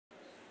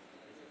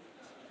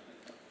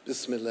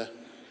Bismillah.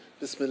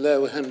 Bismillah,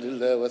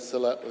 walhamdulillah,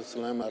 wassalatu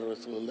wassalamu ala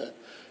rasulullah.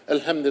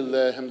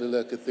 Alhamdulillah,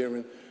 alhamdulillah,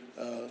 kathiran.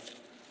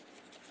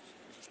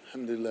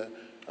 Alhamdulillah.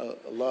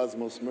 Allah is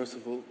most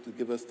merciful to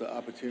give us the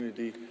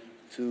opportunity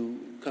to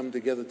come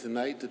together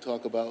tonight to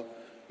talk about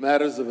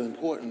matters of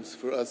importance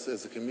for us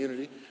as a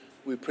community.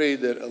 We pray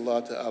that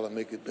Allah Ta'ala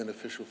make it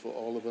beneficial for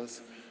all of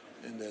us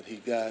and that He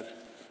guide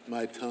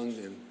my tongue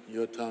and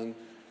your tongue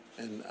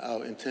and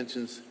our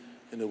intentions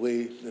in a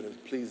way that is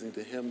pleasing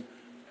to Him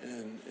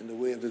and in the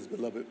way of His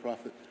beloved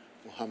Prophet,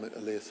 Muhammad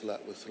alayhi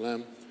salatu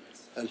wasalam.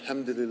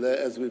 Alhamdulillah,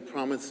 as we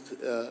promised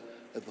at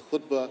the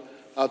khutbah,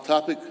 our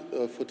topic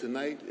for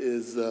tonight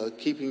is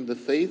keeping the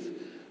faith,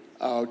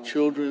 our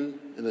children,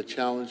 and the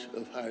challenge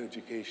of higher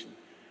education.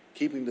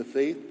 Keeping the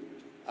faith,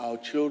 our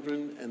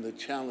children, and the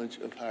challenge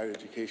of higher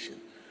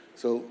education.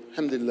 So,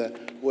 alhamdulillah,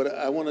 what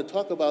I want to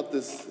talk about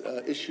this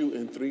issue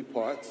in three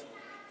parts.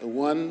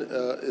 One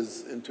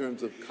is in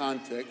terms of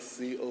context,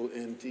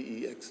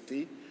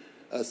 C-O-N-T-E-X-T.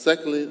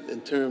 Secondly, in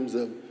terms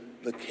of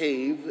the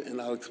cave, and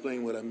I'll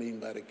explain what I mean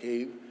by the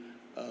cave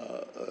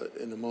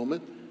in a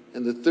moment.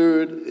 And the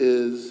third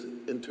is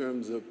in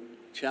terms of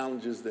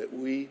challenges that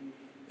we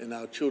and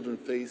our children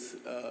face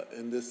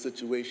in this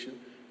situation,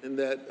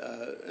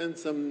 and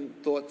some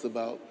thoughts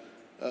about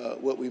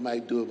what we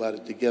might do about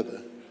it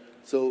together.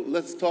 So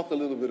let's talk a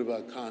little bit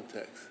about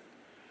context.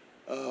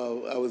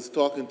 I was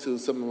talking to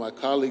some of my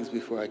colleagues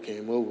before I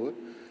came over,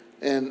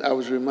 and I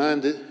was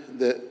reminded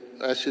that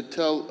I should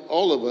tell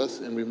all of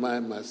us and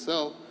remind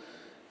myself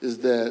is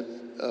that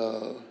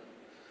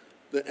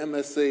the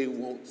MSA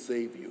won't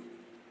save you.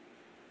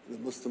 The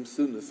Muslim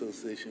Student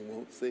Association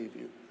won't save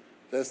you.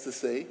 That's to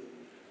say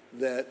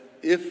that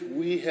if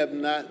we have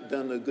not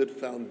done a good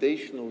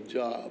foundational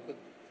job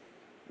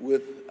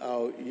with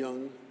our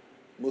young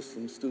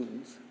Muslim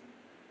students,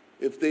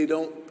 if they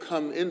don't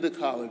come into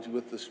college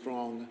with a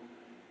strong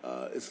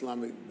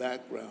Islamic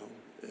background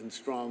and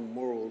strong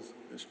morals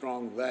and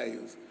strong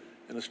values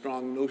and a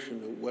strong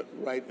notion of what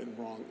right and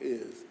wrong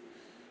is,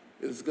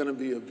 it's going to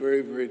be a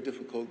very, very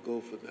difficult go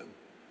for them.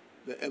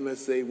 The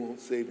MSA won't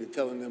save you,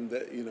 telling them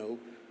that,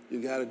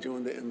 you got to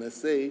join the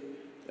MSA,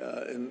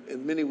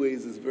 in many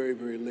ways is very,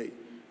 very late.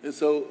 And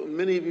so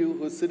many of you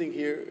who are sitting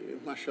here,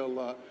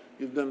 mashallah,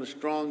 you've done a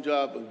strong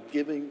job of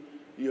giving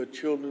your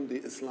children the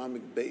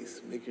Islamic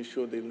base, making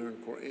sure they learn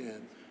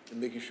Quran and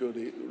making sure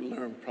they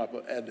learn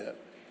proper adab.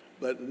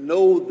 But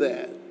know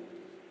that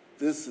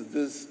this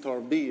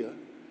tarbiyah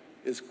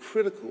is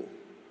critical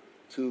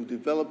to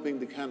developing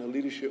the kind of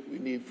leadership we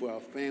need for our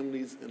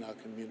families and our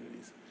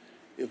communities.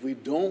 If we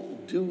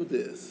don't do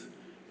this,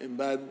 and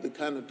by the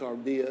kind of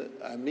tarbiyah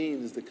I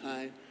mean is the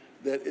kind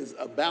that is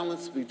a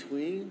balance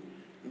between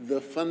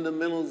the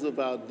fundamentals of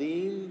our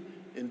deen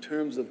in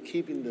terms of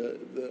keeping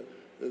the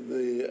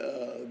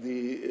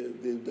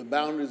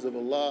boundaries of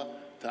Allah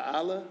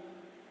Ta'ala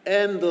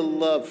and the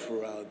love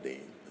for our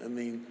deen. I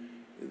mean,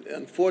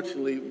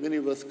 unfortunately, many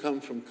of us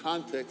come from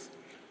contexts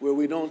where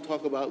we don't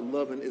talk about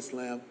love and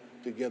Islam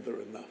together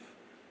enough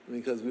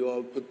because we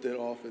all put that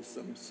off as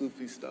some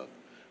Sufi stuff.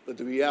 But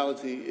the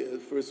reality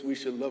is, first, we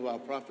should love our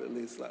Prophet,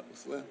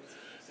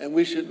 and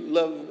we should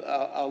love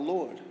our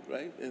Lord,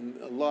 right? And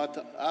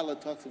Allah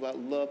talks about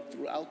love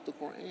throughout the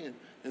Quran.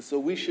 And so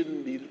we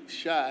shouldn't be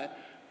shy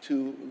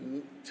to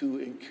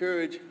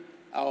encourage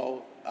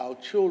our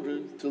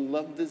children to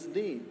love this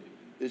deen.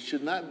 It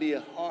should not be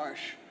a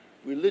harsh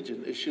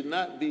religion. It should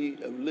not be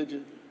a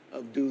religion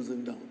of do's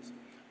and don'ts.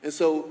 And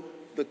so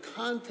the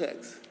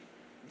context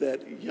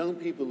that young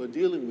people are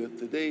dealing with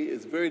today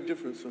is very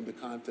different from the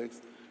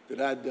context that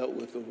I dealt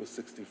with over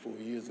 64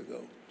 years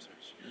ago.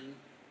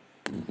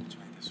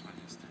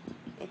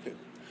 Okay,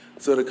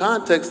 so the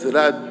context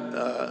that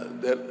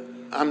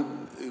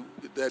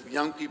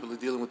young people are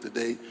dealing with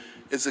today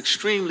is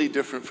extremely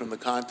different from the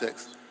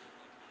context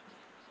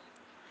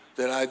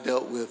that I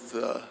dealt with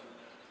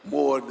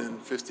more than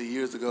 50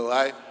 years ago.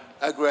 I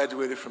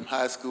graduated from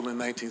high school in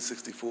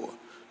 1964.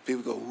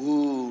 People go,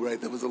 woo,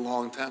 right, that was a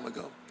long time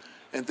ago.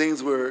 And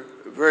things were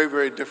very,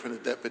 very different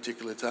at that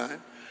particular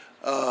time.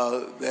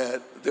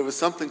 That there was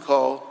something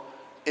called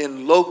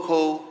in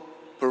loco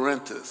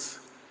parentis,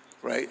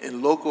 right?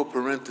 In loco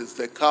parentis,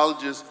 that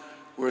colleges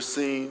were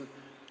seen,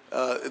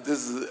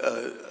 this is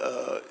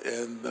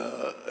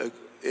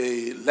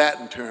a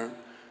Latin term,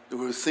 that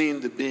were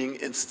seen to being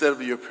instead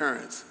of your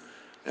parents.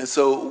 And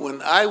so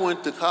when I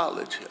went to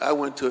college, I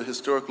went to a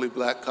historically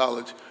black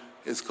college.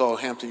 It's called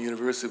Hampton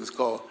University. It was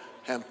called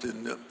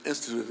Hampton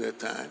Institute at that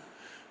time.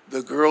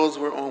 The girls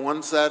were on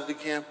one side of the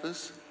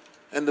campus,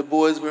 and the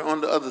boys were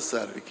on the other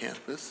side of the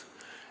campus.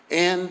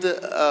 And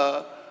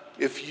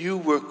if you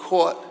were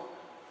caught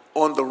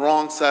on the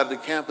wrong side of the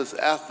campus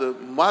after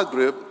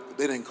Maghrib,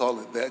 they didn't call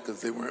it that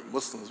because they weren't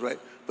Muslims, right?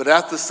 But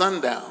after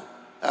sundown,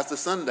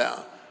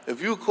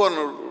 if you were caught on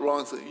the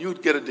wrong side,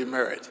 you'd get a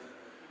demerit.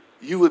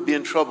 You would be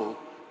in trouble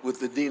with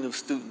the dean of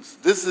students.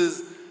 This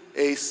is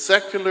a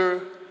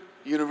secular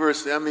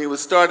university. I mean, it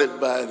was started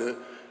by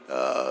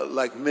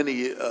like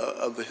many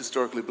of the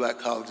historically black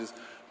colleges,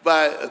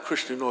 by a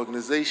Christian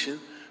organization,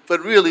 but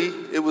really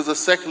it was a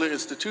secular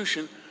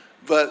institution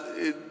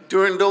But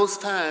during those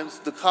times,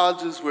 the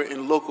colleges were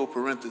in loco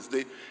parentis.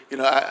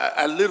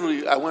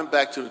 I went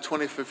back to the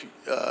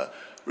 25th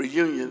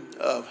reunion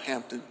of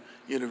Hampton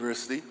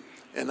University,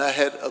 and I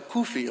had a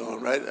kufi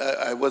on, right?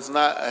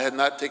 I had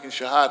not taken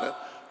Shahada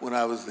when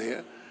I was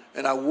there.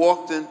 And I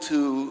walked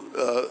into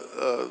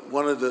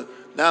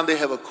now they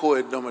have a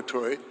co-ed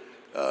dormitory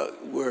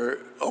where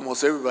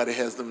almost everybody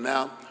has them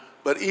now.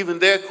 But even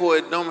their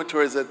co-ed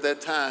dormitories at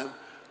that time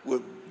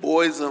were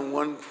boys on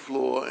one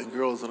floor and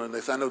girls on the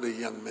next. I know they're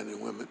young men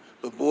and women,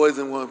 but boys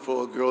on one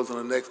floor, girls on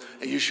the next,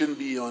 and boys shouldn't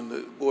be on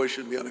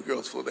the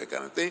girls' floor, that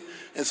kind of thing.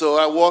 And so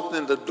I walked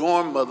in, the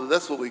dorm mother,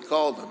 that's what we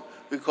called them.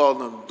 We called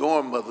them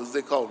dorm mothers.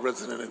 They call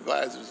resident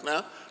advisors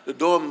now. The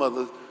dorm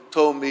mother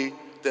told me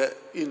that,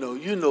 you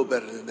know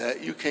better than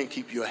that. You can't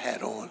keep your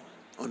hat on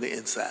the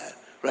inside,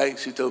 right?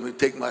 She told me to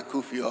take my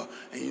kufi off.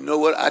 And you know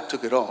what? I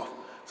took it off.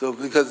 So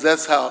because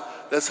that's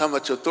how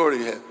much authority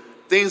you have.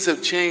 Things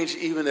have changed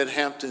even at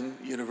Hampton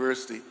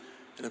University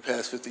in the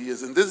past 50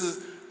 years. And this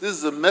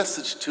is a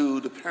message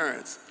to the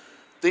parents.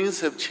 Things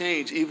have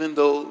changed, even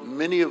though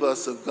many of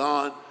us have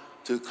gone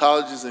to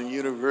colleges and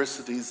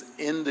universities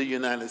in the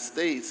United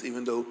States,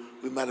 even though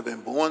we might have been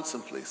born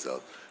someplace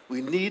else.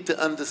 We need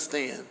to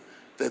understand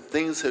that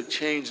things have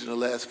changed in the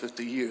last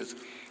 50 years.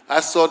 I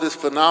saw this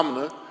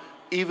phenomena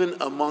even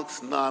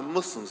amongst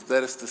non-Muslims.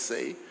 That is to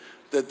say,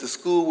 that the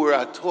school where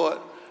I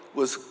taught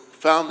was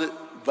founded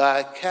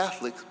by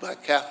Catholics, by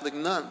Catholic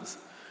nuns.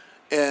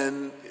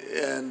 And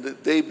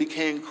they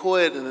became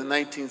co-ed in the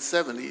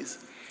 1970s.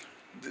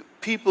 The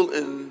people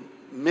in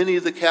many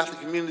of the Catholic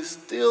communities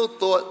still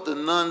thought the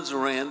nuns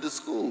ran the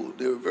school.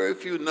 There were very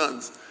few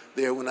nuns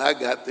there when I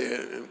got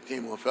there and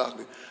came on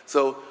faculty.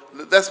 So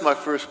that's my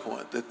first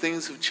point, that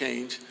things have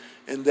changed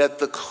and that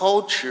the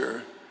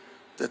culture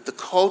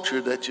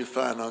that you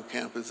find on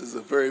campus is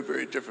a very,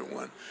 very different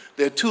one.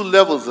 There are two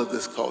levels of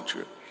this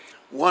culture.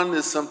 One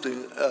is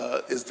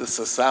is the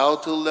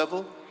societal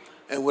level.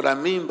 And what I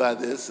mean by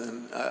this,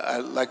 and I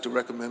like to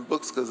recommend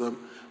books because I'm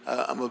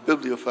a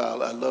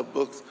bibliophile, I love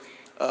books.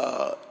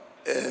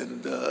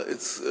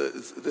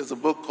 There's a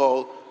book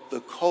called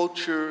The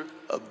Culture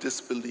of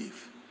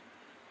Disbelief.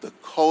 The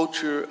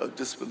Culture of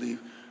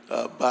Disbelief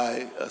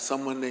by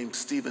someone named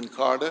Stephen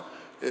Carter,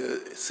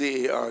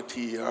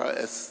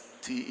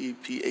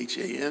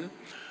 Carterstephan.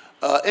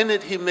 In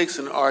it, he makes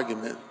an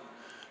argument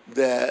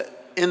that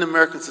in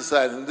American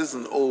society, and this is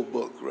an old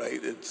book,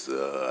 right?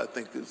 I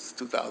think it's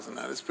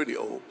 2009, it's pretty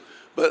old.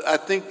 But I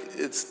think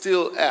it's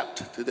still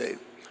apt today,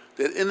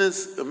 that in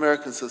this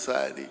American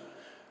society,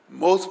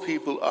 most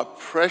people are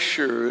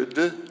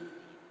pressured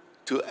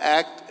to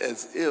act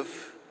as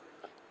if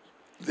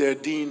their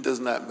deen does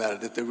not matter,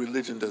 that their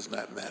religion does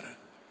not matter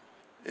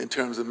in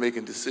terms of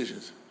making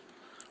decisions.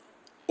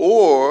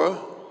 Or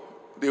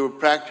they're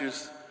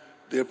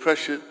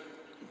pressured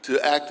to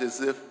act as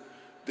if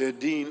their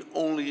deen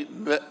only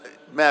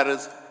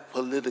matters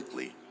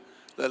politically.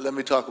 Let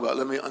me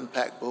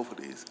unpack both of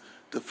these.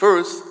 The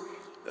first,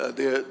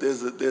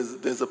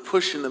 there's a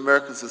push in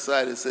American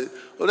society to say,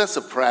 oh, that's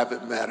a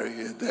private matter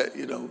here, that,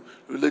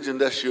 religion,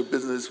 that's your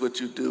business, what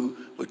you do,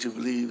 what you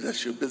believe,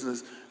 that's your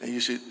business,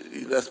 and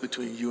that's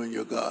between you and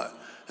your God.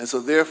 And so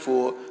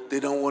therefore, they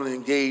don't want to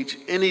engage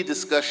any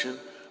discussion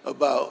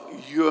about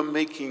your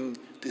making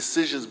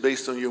decisions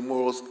based on your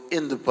morals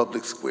in the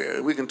public square.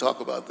 And we can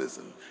talk about this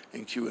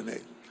in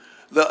Q&A.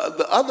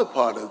 The other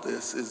part of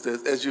this is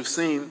that, as you've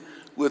seen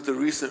with the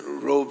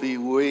recent Roe v.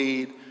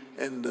 Wade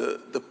and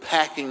the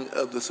packing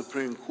of the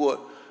Supreme Court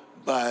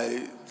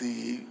by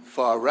the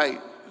far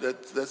right,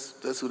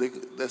 that's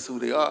who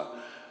they are.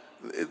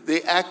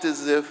 They act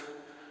as if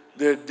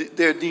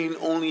their deen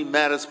only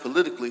matters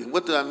politically. And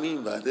what do I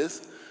mean by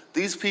this?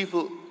 These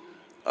people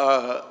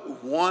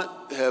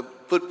have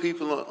put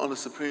people on the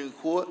Supreme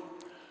Court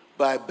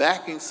by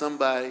backing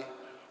somebody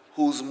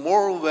whose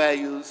moral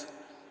values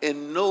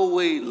in no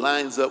way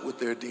lines up with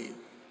their deen,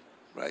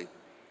 right?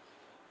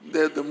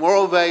 The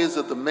moral values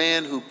of the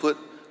man who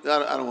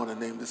I don't want to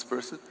name this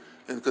person,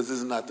 because this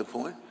is not the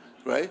point,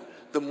 right?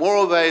 The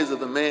moral values of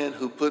the man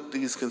who put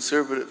these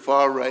conservative,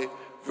 far-right,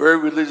 very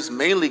religious,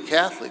 mainly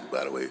Catholic,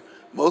 by the way.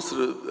 Most of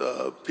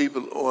the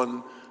people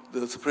on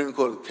the Supreme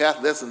Court of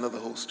Catholic, that's another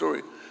whole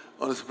story,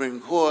 on the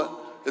Supreme Court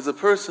is a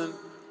person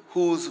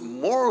whose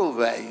moral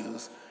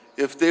values,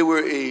 if they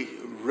were a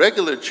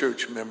regular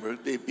church member,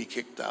 they'd be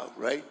kicked out,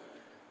 right?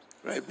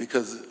 Right?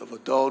 Because of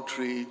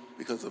adultery,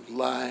 because of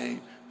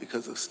lying,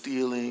 because of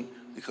stealing,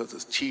 because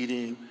of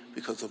cheating,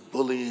 because of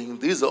bullying.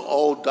 These are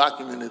all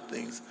documented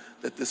things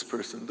that this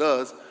person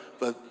does,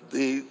 but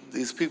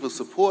these people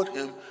support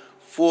him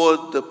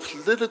for the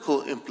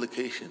political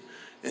implication,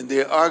 and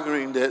they're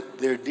arguing that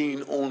their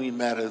deen only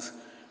matters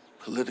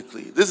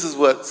politically. This is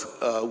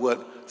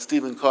what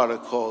Stephen Carter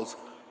calls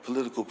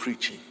political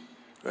preaching,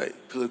 right?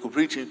 Political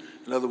preaching,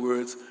 in other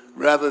words,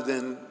 rather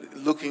than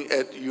looking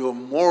at your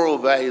moral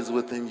values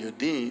within your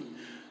deen,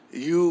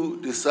 you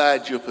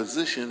decide your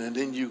position and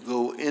then you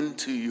go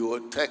into your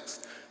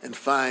text and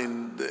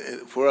find,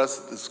 for us,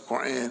 this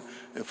Quran,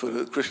 and for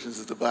the Christians,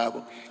 it's the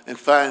Bible, and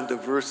find the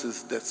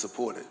verses that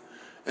support it.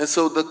 And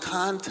so the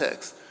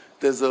context,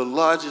 there's a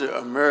larger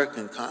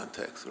American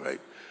context, right?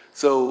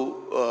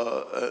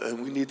 So,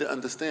 and we need to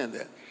understand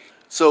that.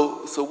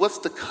 So what's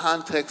the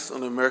context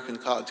on American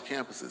college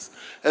campuses?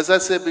 As I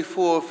said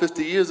before,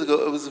 50 years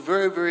ago, it was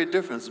very, very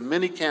different.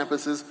 Many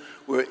campuses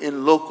were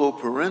in loco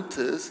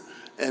parentis,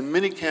 and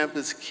many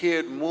campuses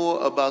cared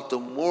more about the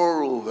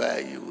moral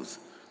values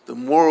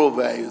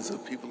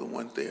of people who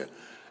went there.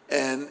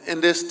 And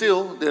there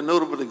are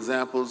notable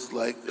examples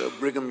like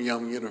Brigham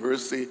Young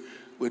University,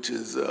 which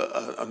is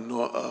a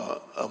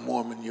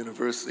Mormon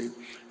university,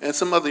 and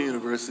some other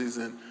universities,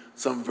 and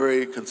some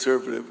very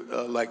conservative,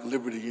 like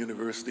Liberty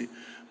University.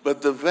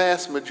 But the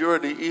vast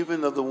majority,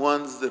 even of the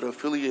ones that are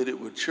affiliated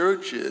with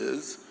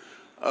churches,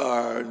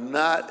 are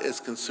not as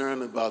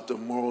concerned about the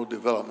moral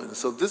development. And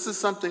so this is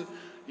something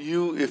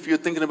if you're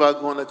thinking about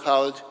going to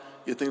college,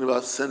 you're thinking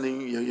about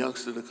sending your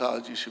youngster to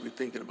college, you should be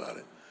thinking about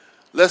it.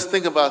 Let's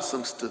think about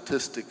some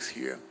statistics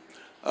here.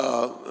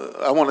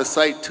 I want to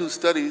cite 2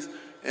 studies,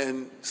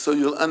 and so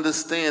you'll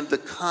understand the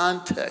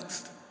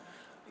context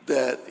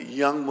that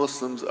young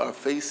Muslims are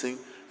facing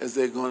as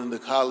they're going into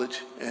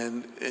college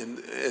and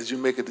as you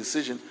make a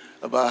decision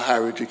about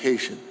higher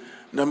education.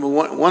 Number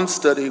one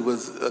study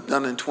was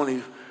done in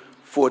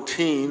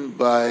 2014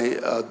 by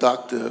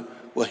Dr.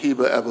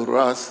 Wahiba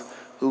Abu-Ras,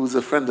 who was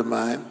a friend of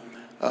mine,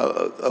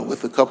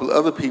 with a couple of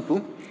other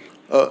people,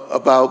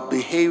 about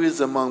behaviors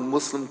among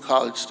Muslim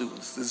college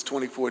students. This is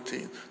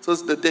 2014. So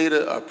the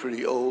data are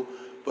pretty old,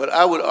 but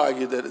I would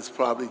argue that it's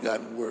probably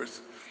gotten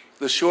worse.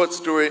 The short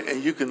story,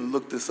 and you can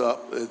look this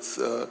up, it's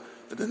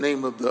the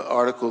name of the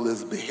article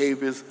is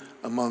Behaviors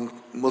Among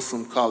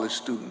Muslim College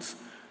Students.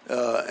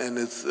 And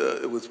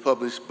it was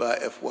published by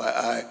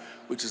FYI,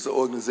 which is an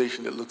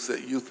organization that looks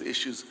at youth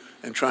issues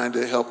and trying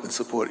to help and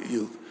support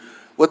youth.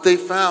 What they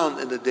found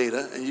in the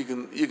data, and you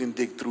can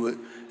dig through it,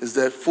 is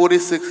that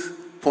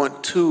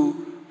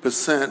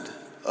 46.2%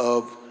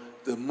 of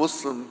the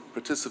Muslim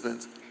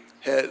participants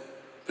had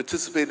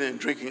participated in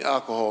drinking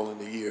alcohol in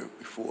the year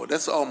before.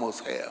 That's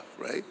almost half,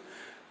 right?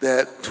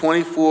 That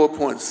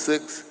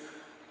 24.6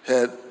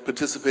 had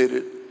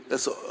participated,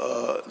 that's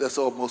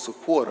almost a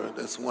quarter,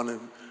 that's one in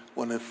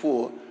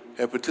 4,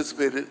 had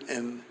participated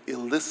in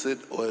illicit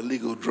or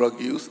illegal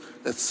drug use,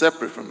 that's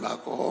separate from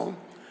alcohol.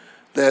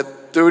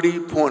 That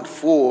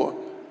 30.4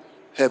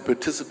 had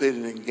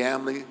participated in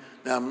gambling.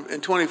 Now, in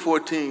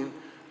 2014,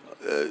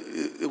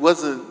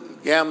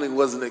 gambling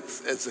wasn't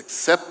as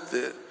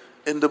accepted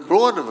in the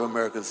broader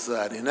American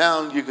society.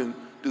 Now you can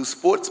do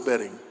sports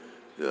betting.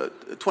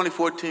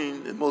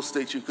 2014, in most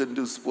states, you couldn't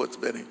do sports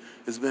betting.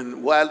 It's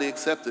been widely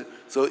accepted.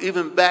 So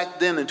even back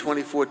then in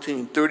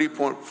 2014,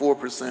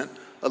 30.4%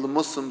 of the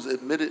Muslims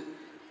admitted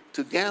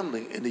to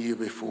gambling in the year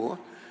before.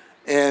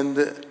 And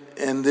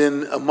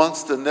then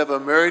amongst the never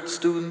married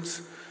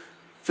students,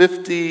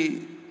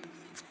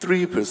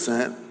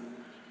 53%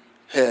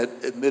 had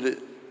admitted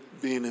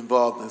being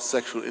involved in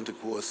sexual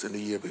intercourse in the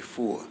year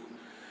before.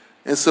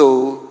 And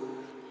so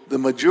the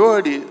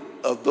majority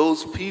of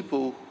those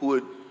people who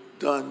had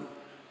done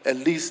at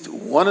least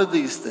one of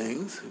these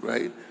things,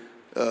 right,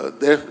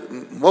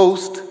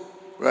 most,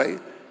 right,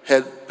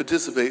 had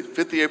participated,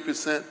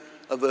 58%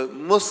 of the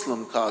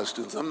Muslim college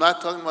students. I'm not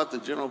talking about the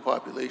general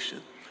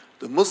population.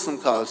 The Muslim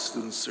college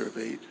students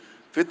surveyed,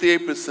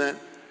 58%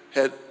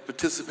 had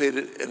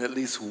participated in at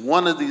least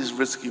one of these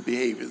risky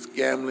behaviors: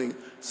 gambling,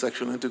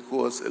 sexual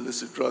intercourse,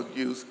 illicit drug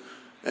use.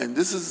 And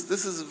this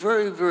is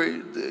very, very,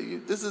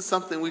 this is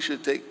something we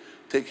should take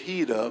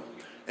heed of.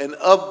 And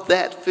of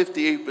that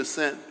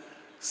 58%,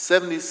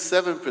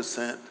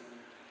 77%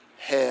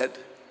 had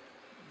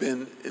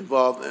been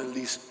involved in at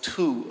least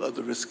 2 of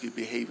the risky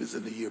behaviors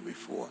in the year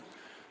before.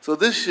 So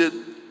this should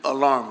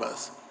alarm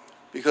us,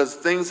 because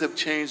things have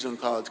changed on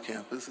college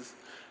campuses,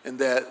 and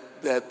that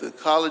the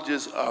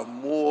colleges are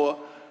more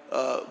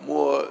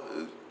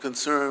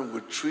concerned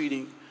with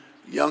treating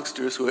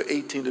youngsters who are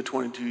 18 to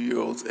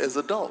 22-year-olds as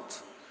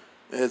adults,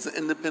 as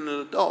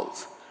independent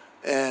adults.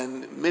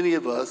 And many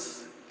of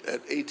us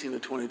at 18 to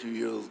 22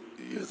 years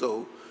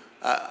old,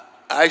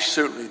 I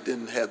certainly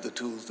didn't have the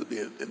tools to be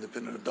an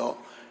independent adult.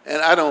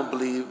 And I don't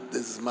believe,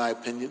 this is my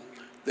opinion,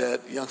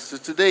 that youngsters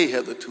today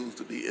have the tools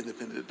to be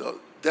independent adults.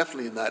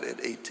 Definitely not at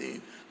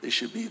 18. They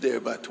should be there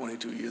by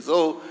 22 years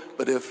old,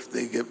 but if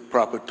they get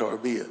proper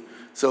tarbiyah.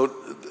 So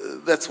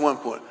that's one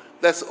point.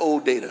 That's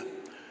old data.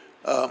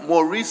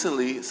 More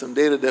recently, some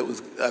data that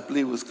I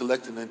believe was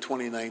collected in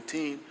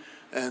 2019,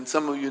 and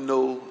some of you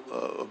know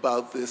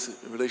about this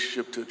in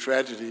relationship to a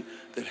tragedy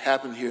that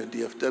happened here in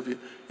DFW,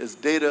 is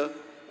data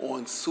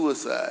on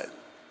suicide,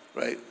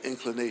 right,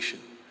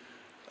 inclination.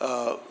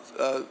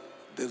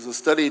 There's a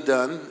study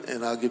done,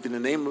 and I'll give you the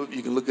name of it,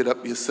 you can look it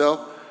up yourself,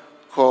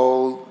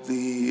 called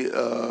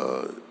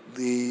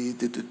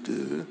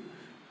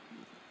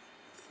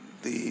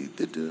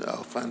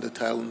I'll find the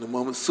title in a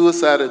moment,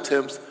 Suicide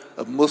Attempts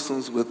of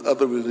Muslims with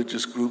Other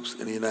Religious Groups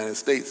in the United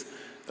States.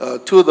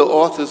 2 of the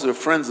authors are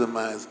friends of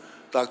mine.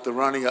 Dr.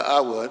 Rania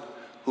Awad,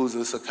 who's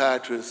a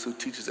psychiatrist who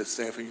teaches at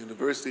Stanford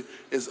University,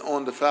 is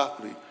on the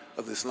faculty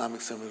of the Islamic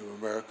Center of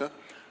America.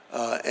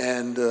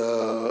 and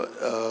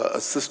a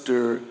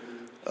sister,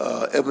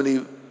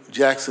 Ebony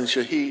Jackson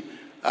Shaheed.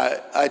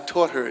 I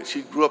taught her.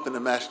 She grew up in the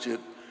masjid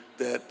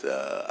that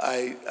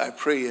I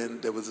pray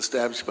in, that was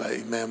established by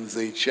Imam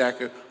Zaid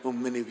Shakir,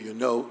 whom many of you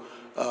know.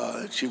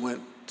 She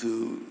went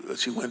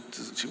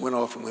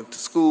off and went to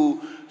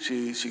school.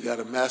 She got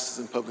a master's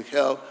in public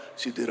health.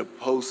 She did a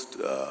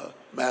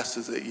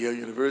master's at Yale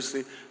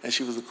University, and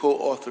she was a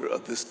co-author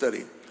of this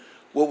study.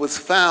 What was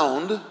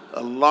found,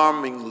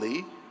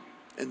 alarmingly,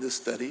 in this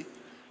study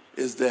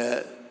is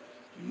that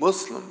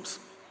Muslims,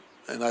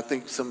 and I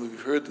think some of you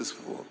have heard this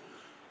before,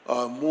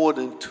 are more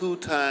than 2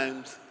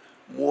 times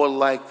more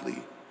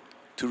likely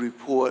to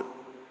report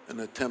an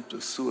attempt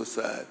of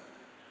suicide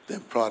than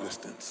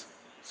Protestants,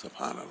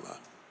 subhanAllah.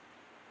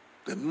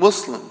 That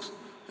Muslims,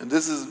 and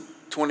this is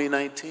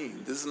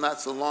 2019, this is not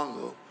so long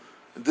ago,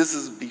 and this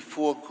is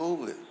before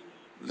COVID.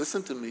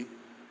 Listen to me,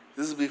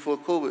 this is before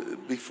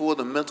COVID, before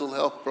the mental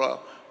health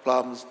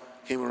problems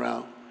came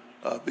around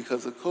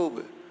because of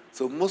COVID.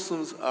 So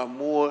Muslims are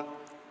more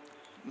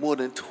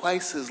than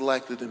twice as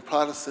likely than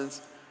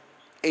Protestants,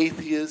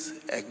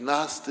 atheists,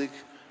 agnostic,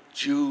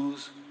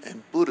 Jews,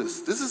 and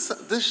Buddhists.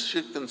 This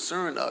should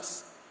concern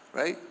us,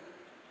 right?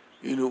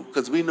 You know,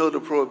 because we know the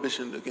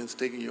prohibition against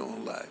taking your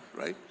own life,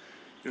 right?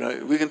 You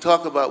know, we can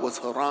talk about what's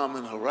haram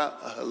and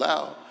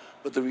halal,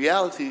 but the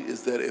reality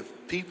is that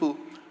if people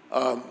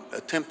are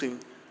attempting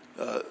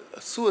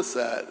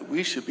suicide,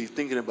 we should be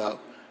thinking about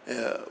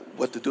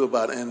what to do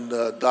about it. And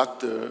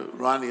Dr.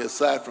 Ronnie,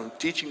 aside from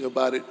teaching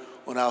about it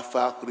on our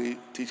faculty,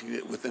 teaching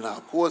it within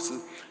our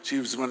courses, she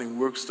was running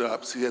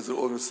workshops. She has an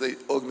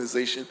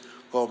organization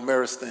called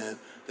Meristan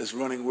that's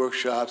running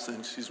workshops,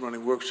 and she's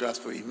running workshops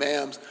for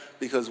imams,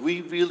 because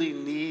we really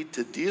need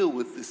to deal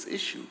with this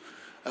issue.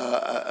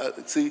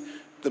 See,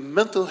 the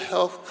mental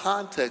health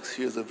context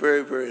here is a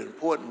very, very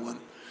important one.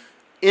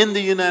 In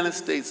the United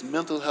States,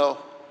 mental health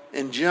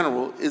in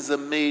general is a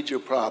major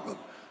problem.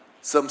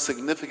 Some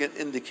significant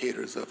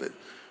indicators of it.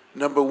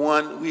 Number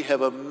one, we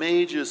have a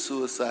major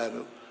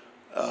suicidal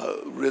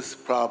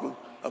risk problem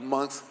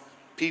amongst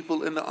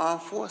people in the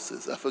armed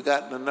forces. I've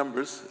forgotten the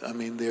numbers. I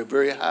mean, they're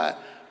very high,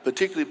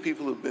 particularly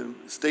people who've been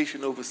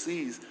stationed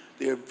overseas.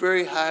 They're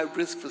very high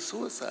risk for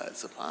suicide,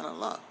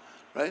 subhanAllah,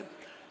 right?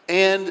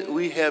 And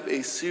we have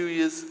a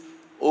serious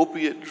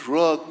opiate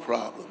drug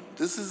problem.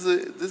 This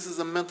is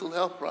a mental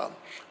health problem.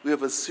 We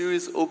have a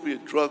serious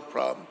opiate drug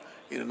problem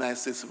in the United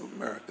States of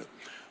America.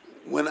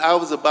 When I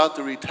was about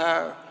to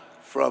retire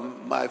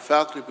from my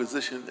faculty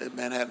position at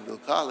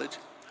Manhattanville College,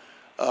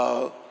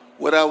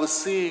 what I was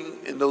seeing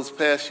in those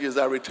past years,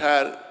 I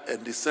retired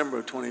in December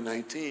of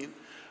 2019,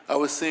 I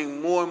was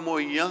seeing more and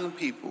more young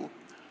people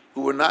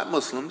who were not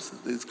Muslims,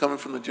 it's coming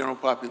from the general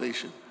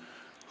population,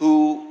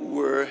 who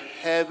were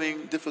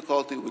having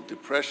difficulty with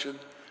depression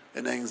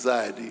and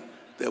anxiety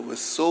that was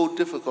so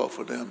difficult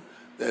for them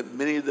that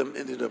many of them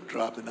ended up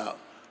dropping out.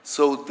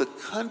 So the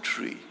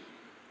country,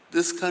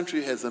 this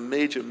country has a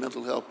major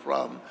mental health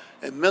problem,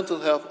 and mental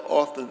health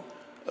often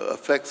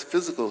affects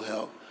physical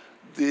health.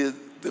 The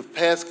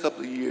past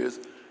couple of years,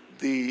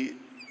 the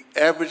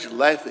average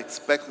life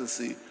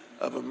expectancy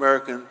of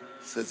Americans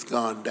has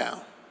gone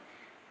down,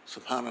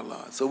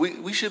 subhanAllah. So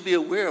we should be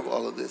aware of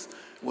all of this.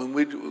 When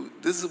we do,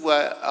 this is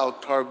why our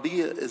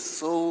tarbiyah is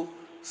so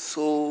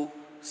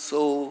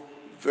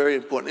very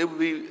important. It would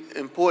be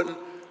important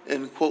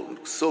in,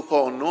 quote,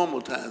 so-called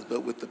normal times,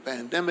 but with the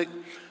pandemic,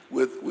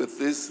 with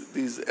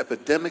these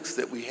epidemics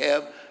that we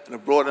have in a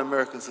broader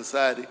American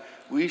society,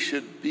 we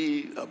should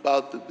be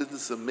about the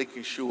business of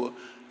making sure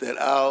that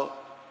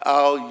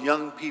our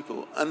young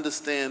people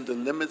understand the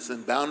limits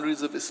and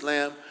boundaries of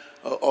Islam,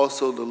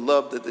 also the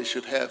love that they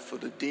should have for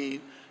the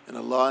deen and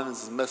Allah and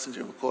His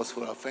messenger, and of course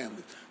for our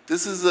families.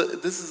 This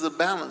is a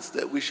balance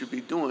that we should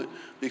be doing,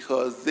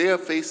 because they are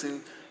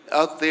facing,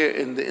 out there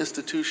in the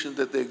institution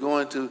that they're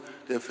going to,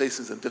 they're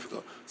facing some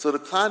difficulty. So the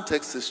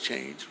context has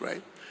changed,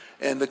 right?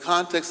 And the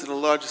context in the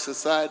larger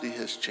society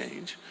has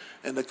changed.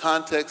 And the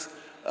context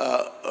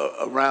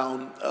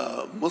around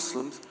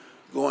Muslims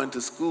going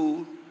to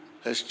school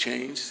has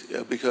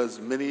changed because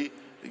many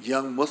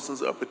young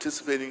Muslims are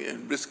participating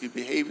in risky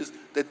behaviors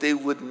that they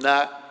would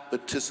not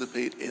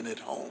participate in at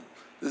home.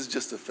 This is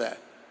just a fact.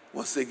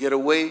 Once they get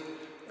away,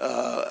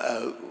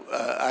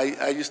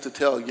 I used to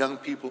tell young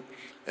people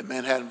at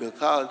Manhattanville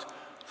College,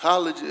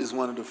 college is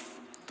one of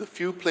the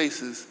few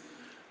places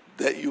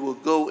that you will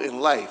go in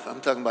life.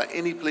 I'm talking about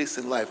any place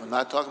in life. I'm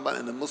not talking about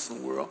in the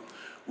Muslim world,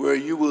 where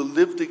you will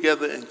live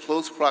together in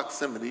close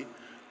proximity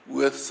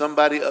with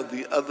somebody of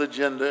the other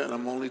gender, and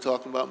I'm only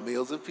talking about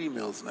males and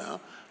females now,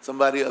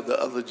 somebody of the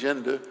other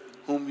gender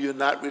whom you're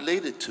not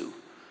related to.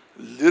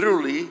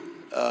 Literally,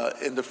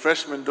 in the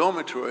freshman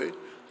dormitory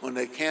on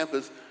that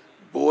campus,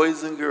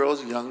 boys and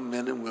girls, young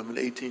men and women,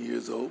 18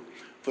 years old,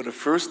 for the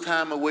first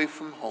time away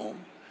from home,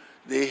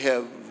 they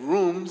have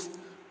rooms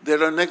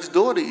that are next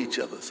door to each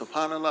other,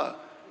 subhanAllah.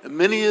 And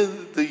many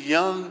of the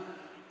young,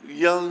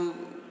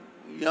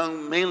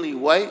 mainly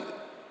white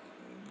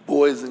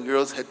boys and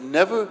girls had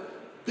never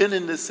been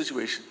in this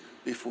situation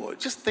before.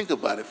 Just think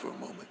about it for a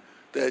moment.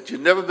 that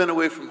you've never been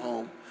away from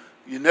home,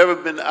 you've never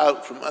been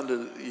out from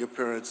under your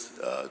parents'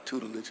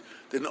 tutelage,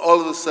 then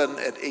all of a sudden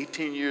at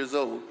 18 years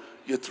old,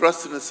 you're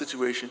thrust in a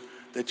situation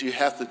that you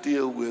have to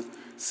deal with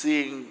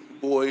seeing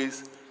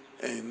boys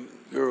and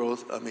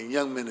girls, I mean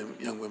young men and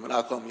young women,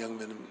 I'll call them young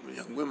men and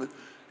young women,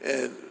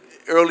 and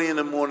early in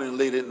the morning,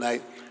 late at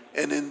night.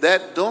 And in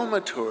that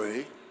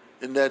dormitory,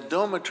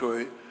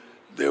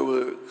 there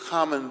were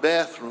common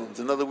bathrooms.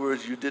 In other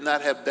words, you did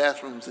not have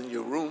bathrooms in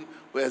your room,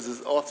 whereas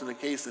is often the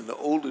case in the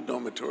older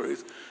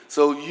dormitories.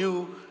 So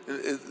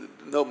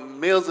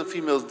males and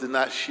females did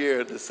not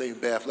share the same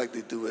bath like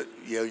they do at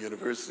Yale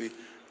University.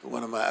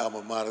 One of my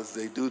alma maters,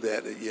 they do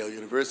that at Yale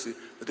University,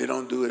 but they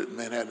don't do it at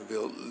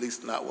Manhattanville, at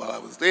least not while I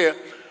was there.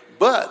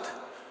 But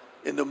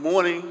in the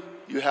morning,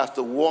 you have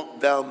to walk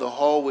down the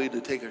hallway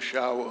to take a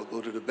shower or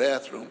go to the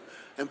bathroom.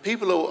 And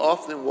people are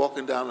often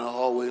walking down the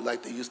hallway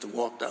like they used to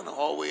walk down the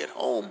hallway at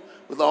home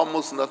with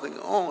almost nothing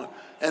on.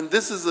 And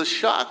this is a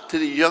shock to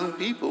the young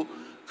people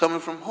coming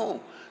from home.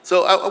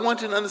 So I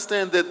want you to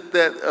understand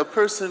that a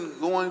person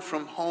going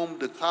from home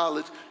to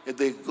college, if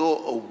they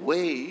go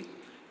away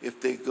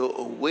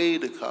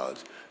to college,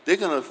 they're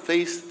going to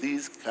face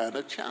these kind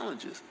of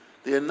challenges.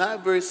 They're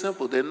not very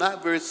simple. They're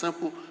not very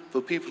simple for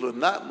people who are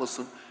not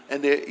Muslim,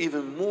 and they're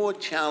even more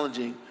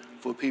challenging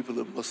for people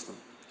who are Muslim.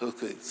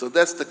 Okay, so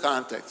that's the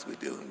context we're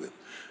dealing with.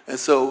 And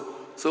so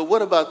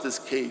what about this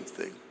cave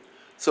thing?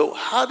 So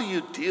how do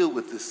you deal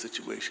with this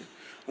situation?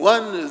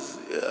 One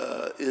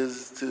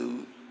is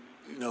to,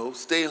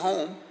 stay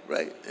home,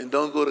 right, and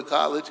don't go to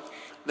college.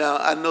 Now,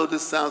 I know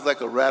this sounds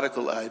like a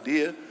radical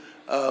idea,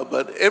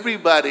 but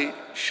everybody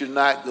should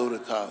not go to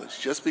college.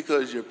 Just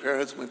because your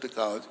parents went to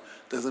college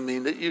doesn't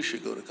mean that you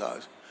should go to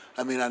college.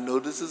 I mean, I know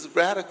this is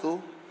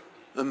radical.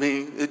 I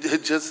mean,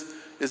 it just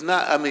is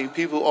not. I mean,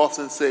 people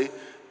often say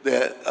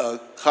that a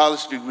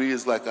college degree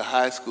is like a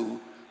high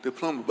school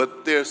diploma,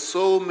 but there are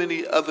so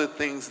many other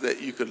things that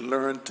you can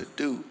learn to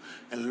do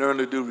and learn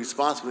to do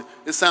responsibly.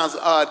 It sounds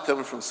odd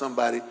coming from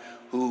somebody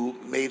who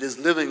made his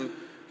living,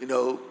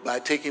 by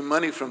taking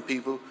money from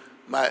people.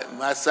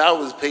 My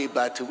salary was paid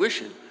by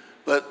tuition,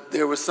 but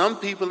there were some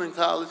people in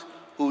college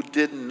who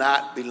did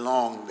not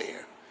belong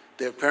there.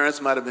 Their parents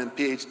might have been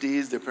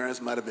PhDs, their parents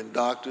might have been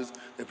doctors,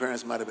 their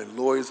parents might have been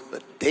lawyers,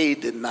 but they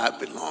did not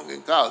belong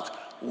in college.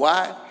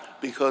 Why?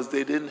 Because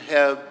they didn't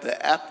have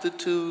the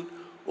aptitude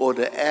or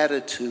the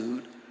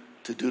attitude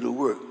to do the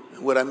work.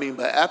 And what I mean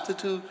by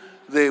aptitude,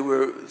 they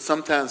were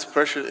sometimes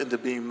pressured into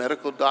being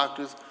medical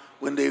doctors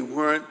when they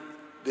weren't,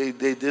 they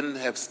didn't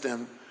have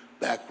STEM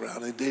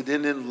background. They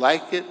didn't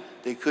like it,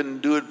 they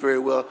couldn't do it very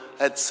well.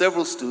 I had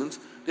several students,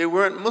 they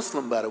weren't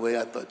Muslim, by the way,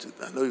 I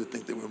know you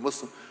think they were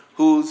Muslim,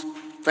 whose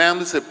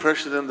families had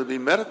pressured them to be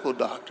medical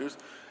doctors,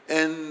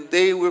 and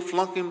they were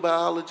flunking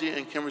biology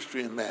and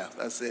chemistry and math.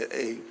 I said,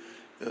 hey,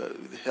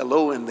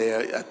 hello in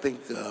there. I think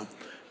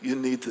you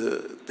need to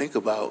think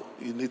about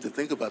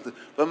this.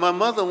 But my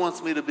mother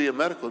wants me to be a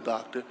medical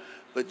doctor,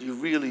 but you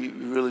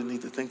really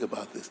need to think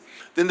about this.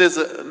 Then there's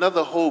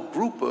another whole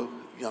group of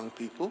young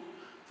people.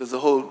 There's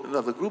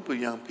another group of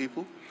young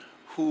people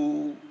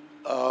who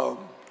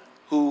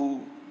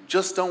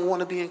just don't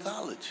want to be in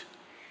college.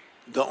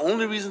 The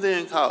only reason they're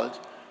in college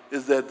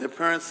is that their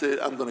parents said,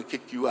 I'm going to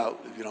kick you out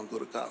if you don't go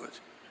to college.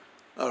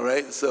 All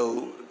right,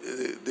 so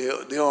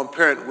they're on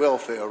parent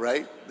welfare,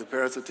 right? The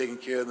parents are taking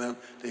care of them.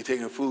 They're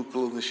taking food,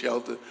 clothing,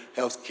 shelter,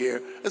 health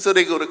care, and so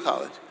they go to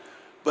college.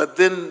 But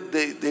then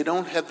they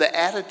don't have the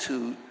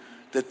attitude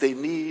that they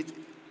need,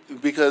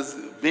 because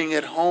being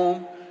at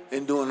home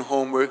and doing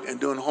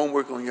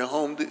homework on your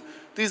home,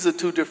 these are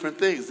two different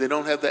things. They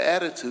don't have the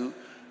attitude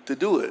to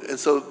do it. And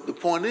so the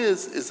point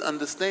is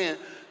understand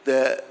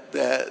that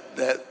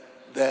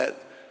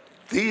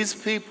these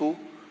people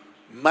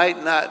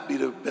might not be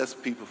the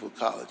best people for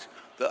college.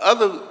 The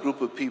other group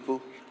of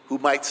people who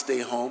might stay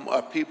home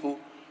are people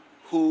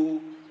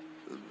who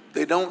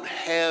they don't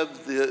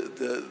have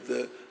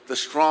the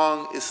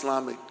strong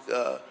Islamic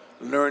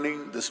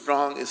learning, the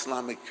strong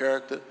Islamic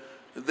character.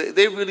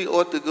 They really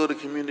ought to go to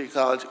community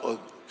college or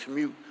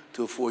commute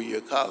to a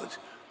four-year college,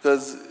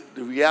 because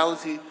the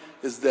reality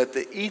is that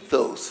the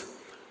ethos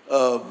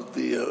of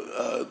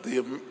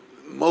the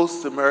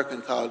most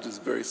American colleges is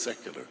very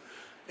secular,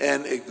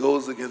 and it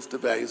goes against the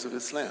values of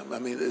Islam. I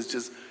mean, it's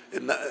just,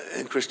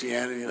 and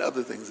Christianity and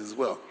other things as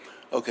well.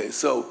 Okay,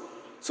 so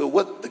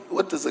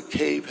what does a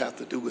cave have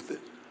to do with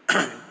it?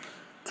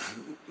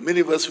 Many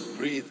of us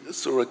read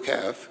Surah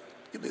Kahf.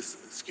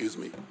 Excuse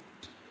me.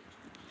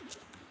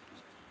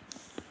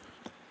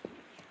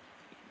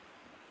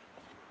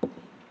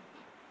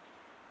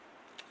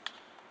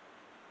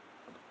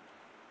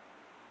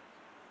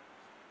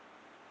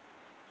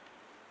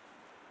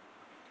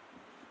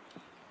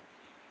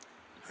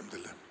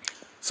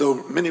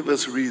 So many of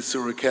us read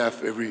Surah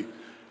Kahf every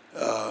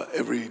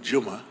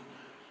Jummah,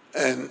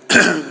 and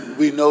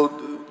we know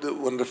that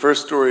one of the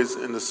first stories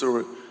in the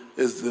surah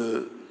is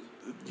the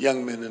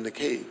young men in the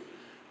cave.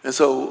 And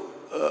so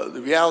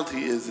the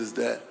reality is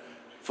that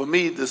for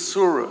me, the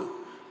surah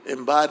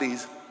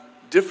embodies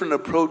different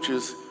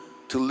approaches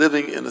to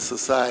living in a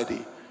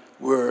society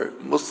where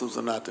Muslims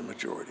are not the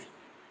majority.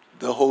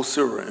 The whole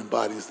surah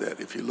embodies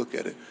that, if you look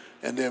at it.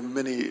 And there are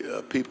many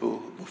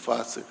people,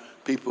 mufassir,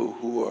 people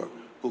who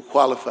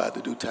qualify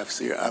to do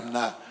tafsir, I'm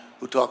not,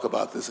 who talk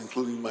about this,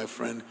 including my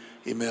friend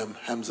Imam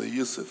Hamza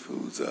Yusuf,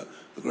 who's a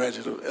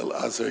graduate of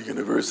Al-Azhar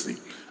University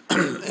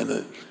and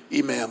an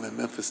imam in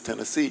Memphis,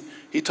 Tennessee.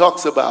 He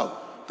talks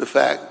about the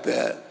fact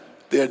that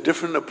there are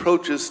different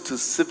approaches to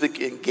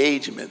civic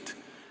engagement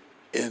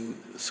in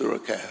Surah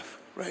Kahf,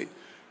 right?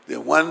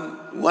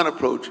 One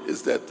approach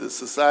is that the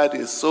society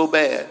is so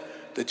bad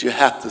that you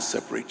have to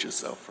separate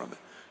yourself from it.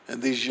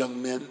 And these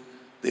young men,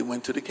 they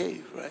went to the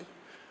cave, right?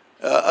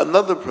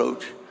 Another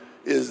approach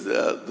is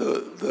the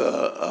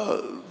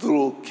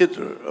Dhul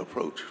Qidr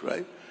approach,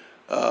 right?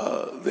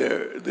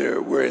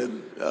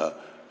 Wherein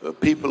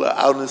people are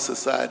out in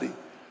society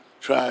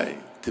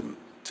trying to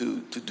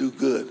do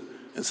good.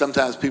 And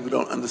sometimes people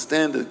don't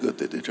understand the good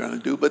that they're trying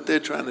to do, but they're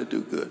trying to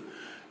do good.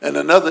 And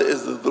another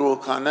is the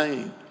Dhul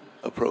Qarnayn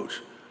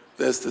approach.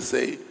 That's to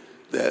say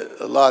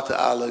that Allah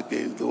Ta'ala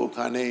gave Dhul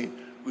Qarnayn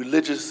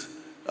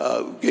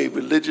gave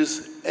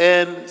religious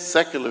and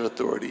secular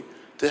authority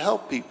to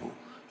help people.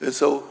 And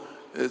so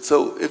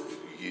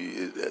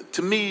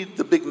to me,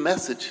 the big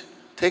message,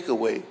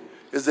 takeaway,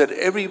 is that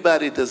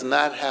everybody does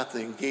not have to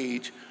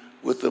engage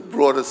with the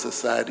broader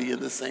society in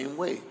the same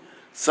way.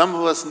 Some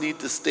of us need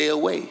to stay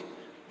away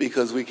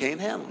because we can't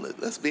handle it.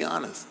 Let's be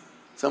honest.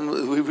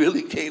 We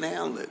really can't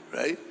handle it,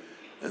 right?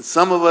 And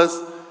some of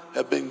us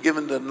have been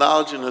given the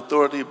knowledge and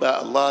authority by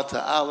Allah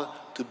Ta'ala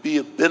to be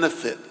a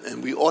benefit,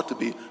 and we ought to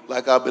be,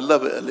 like our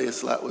beloved alayhi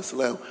salatu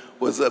wasalam,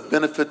 was a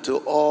benefit to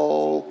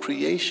all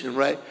creation,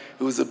 right?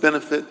 It was a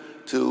benefit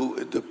to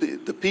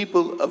the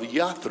people of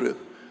Yathrib,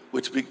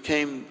 which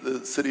became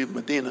the city of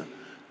Medina,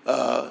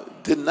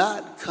 did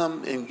not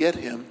come and get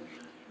him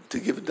to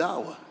give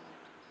dawah.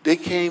 They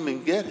came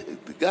and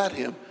got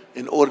him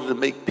in order to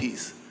make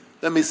peace.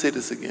 Let me say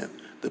this again.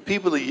 The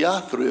people of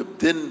Yathrib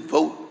didn't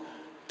vote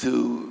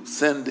to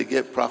send to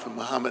get Prophet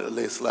Muhammad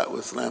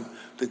ﷺ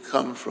to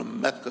come from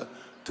Mecca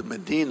to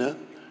Medina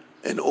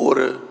in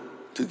order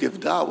to give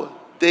dawah.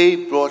 They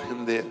brought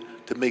him there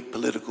to make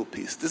political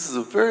peace. This is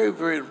a very,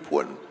 very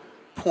important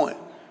point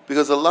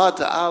because Allah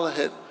Ta'ala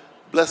had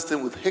blessed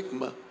him with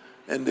hikmah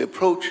and the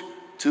approach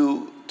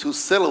to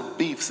settle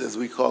beefs, as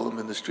we call them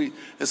in the street.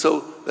 And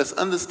so let's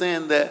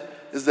understand that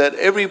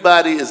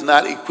everybody is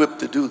not equipped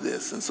to do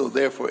this, and so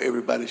therefore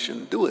everybody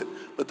shouldn't do it.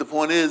 But the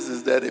point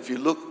is that if you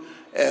look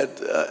at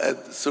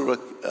Surah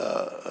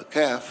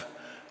Kahf,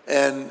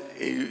 and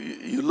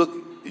you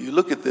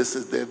look at this,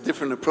 as there are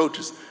different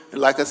approaches. And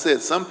like I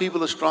said, some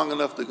people are strong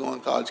enough to go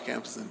on college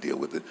campuses and deal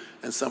with it,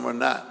 and some are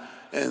not.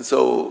 And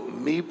so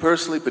me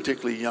personally,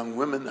 particularly young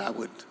women, I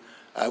would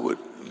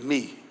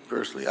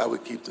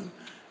keep them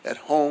at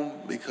home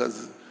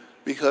because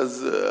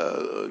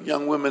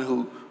young women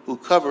who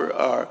cover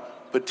our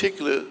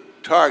particular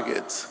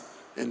targets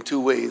in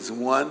two ways.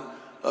 One,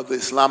 of the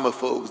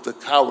Islamophobes, the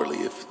cowardly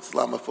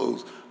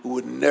Islamophobes, who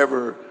would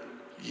never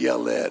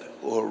yell at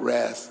or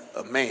harass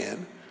a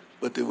man,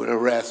 but they would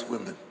harass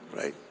women,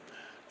 right?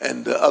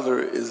 And the other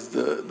is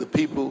the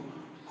people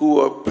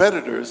who are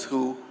predators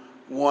who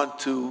want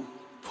to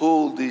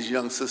pull these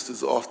young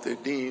sisters off their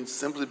deen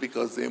simply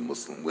because they're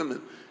Muslim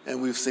women,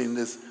 and we've seen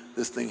this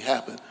thing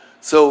happen.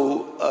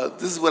 So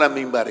this is what I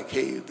mean by the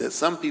cave, that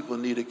some people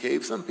need a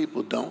cave, some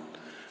people don't.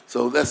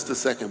 So that's the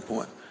second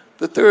point.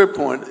 The third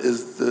point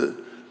is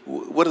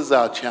what is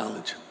our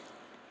challenge?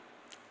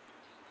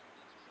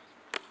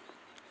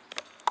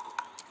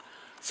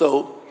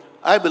 So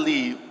I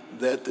believe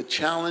that the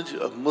challenge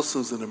of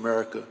Muslims in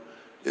America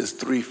is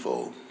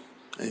threefold.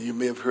 And you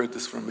may have heard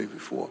this from me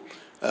before.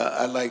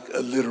 I like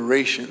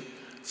alliteration.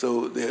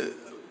 So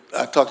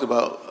I talked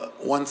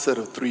about one set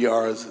of 3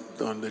 R's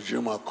during the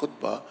Jummah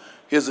Khutbah.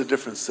 Here's a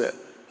different set.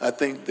 I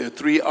think there are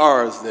 3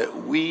 R's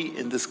that we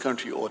in this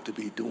country ought to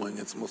be doing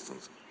as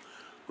Muslims,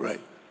 right?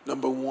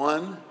 Number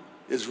 1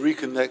 is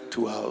reconnect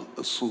to our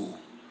usul.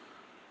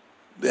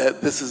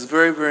 That this is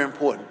very, very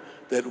important.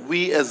 That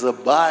we as a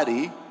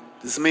body,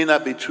 this may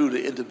not be true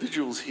to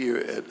individuals here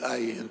at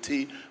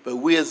IANT, but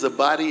we as a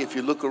body, if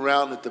you look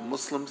around at the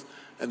Muslims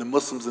and the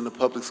Muslims in the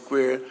public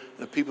square, and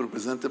the people who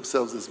present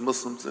themselves as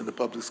Muslims in the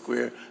public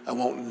square, I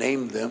won't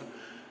name them,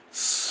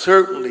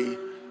 certainly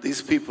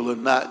these people are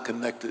not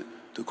connected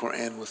to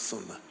Quran with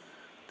Sunnah.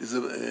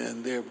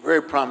 And they're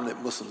very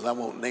prominent Muslims, I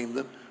won't name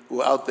them,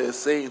 who are out there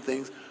saying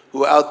things,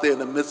 who are out there in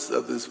the midst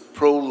of this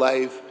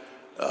pro-life,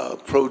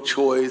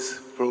 pro-choice,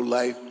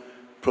 pro-life,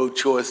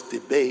 pro-choice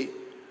debate,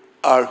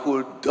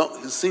 who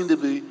seem to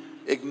be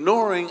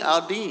ignoring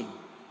our deen.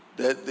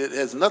 That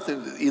has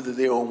nothing, either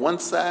they're on one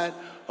side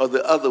or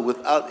the other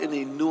without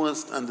any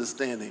nuanced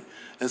understanding.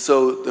 And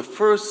so the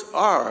first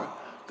R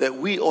that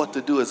we ought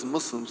to do as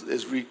Muslims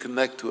is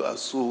reconnect to our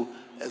soul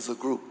as a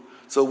group.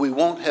 So we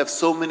won't have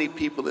so many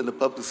people in the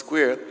public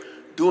square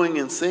doing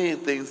and saying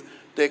things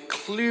that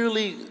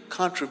clearly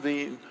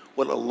contravene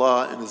what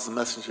Allah and His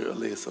Messenger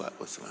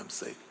ﷺ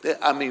say.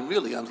 I mean,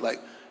 really, I'm like,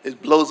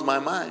 It blows my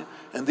mind.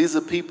 And these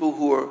are people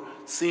who are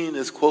seen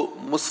as, quote,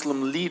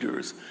 Muslim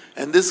leaders.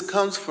 And this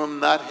comes from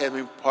not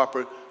having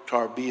proper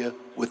tarbiyah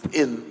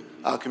within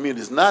our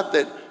communities. Not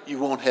that you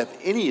won't have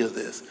any of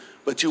this,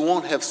 but you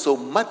won't have so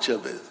much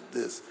of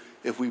this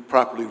if we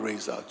properly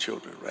raise our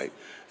children, right?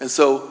 And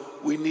so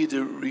we need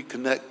to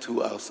reconnect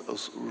to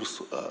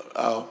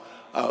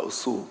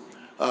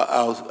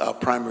our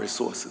primary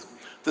sources.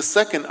 The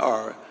second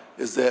R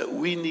is that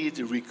we need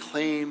to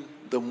reclaim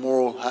the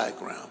moral high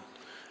ground.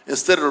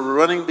 Instead of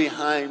running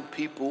behind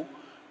people,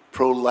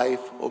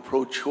 pro-life or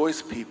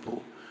pro-choice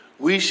people,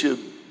 we should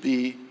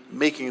be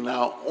making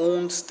our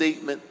own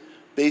statement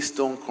based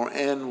on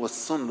Quran or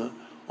Sunnah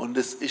on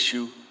this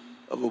issue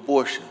of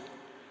abortion.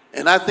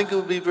 And I think it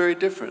would be very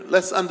different.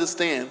 Let's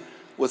understand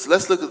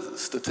let's look at the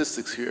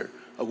statistics here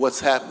of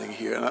what's happening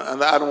here.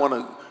 And I don't want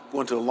to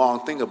go into a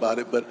long thing about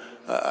it, but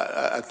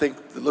I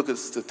think to look at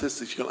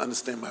statistics, you'll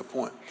understand my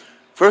point.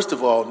 First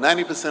of all,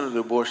 90% of the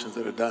abortions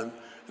that are done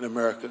in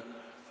America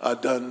are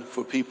done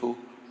for people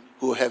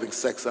who are having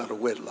sex out of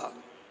wedlock.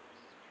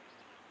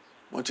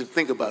 I want you to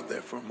think about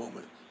that for a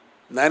moment.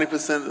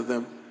 90% of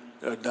them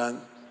that are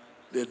done,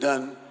 they're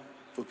done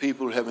for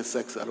people having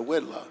sex out of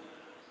wedlock.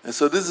 And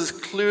so this is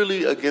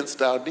clearly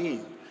against our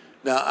deen.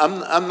 Now,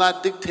 I'm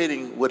not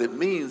dictating what it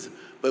means,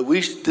 but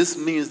this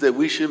means that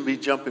we shouldn't be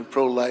jumping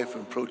pro-life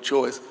and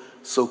pro-choice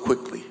so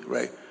quickly,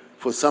 right?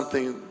 For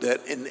something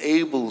that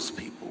enables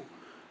people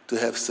to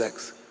have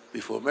sex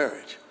before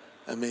marriage.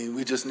 I mean,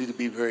 we just need to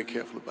be very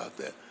careful about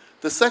that.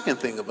 The second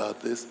thing about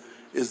this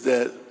is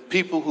that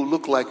people who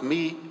look like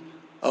me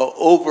are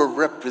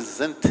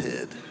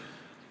overrepresented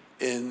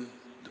in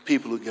the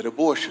people who get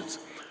abortions.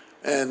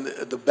 And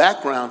the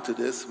background to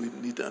this, we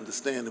need to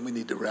understand, and we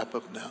need to wrap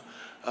up now.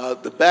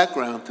 The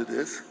background to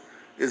this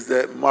is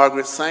that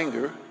Margaret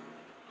Sanger,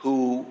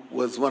 who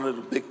was one of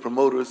the big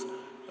promoters,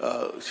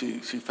 she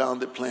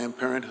founded Planned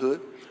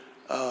Parenthood,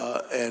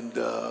 and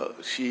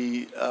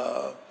she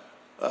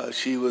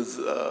was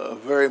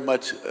very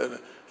much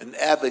an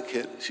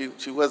advocate.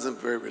 She wasn't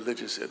very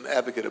religious, an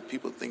advocate of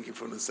people thinking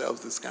for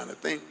themselves, this kind of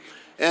thing.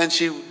 And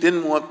she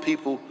didn't want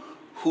people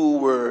who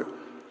were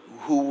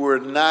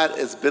not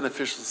as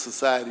beneficial to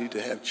society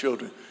to have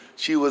children.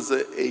 She was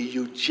a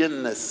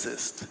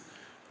eugenicist.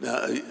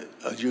 Now,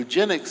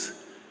 eugenics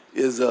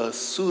is a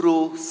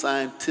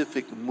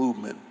pseudo-scientific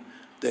movement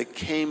that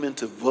came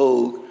into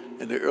vogue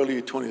in the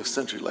early 20th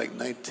century, like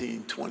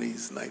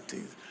 1920s,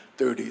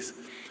 1930s,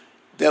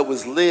 that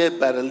was led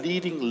by the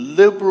leading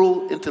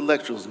liberal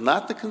intellectuals,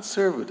 not the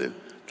conservative,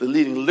 the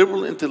leading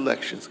liberal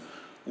intellectuals.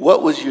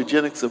 What was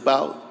eugenics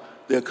about?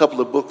 There are a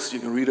couple of books you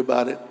can read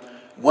about it.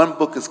 One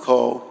book is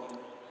called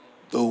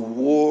The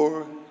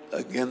War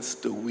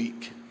Against the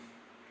Weak.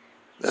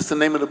 That's the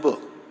name of the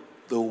book,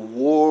 The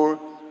War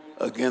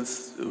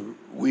Against the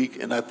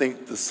Weak. And I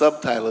think the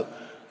subtitle,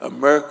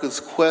 America's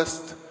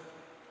Quest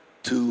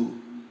to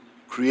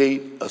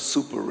Create a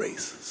Super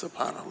Race,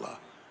 subhanAllah.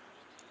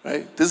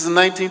 Right? This is the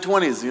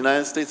 1920s, the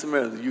United States of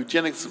America, the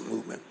eugenics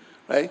movement,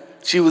 right?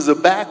 She was a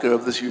backer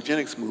of this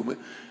eugenics movement.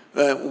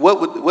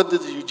 What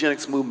did the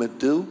eugenics movement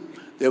do?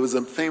 There was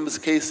a famous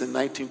case in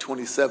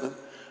 1927,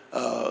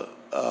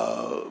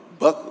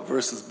 Buck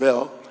versus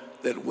Bell,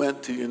 that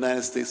went to the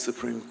United States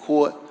Supreme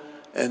Court.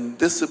 And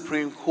this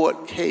Supreme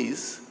Court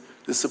case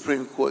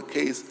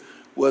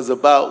was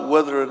about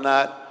whether or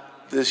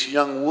not this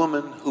young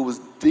woman who was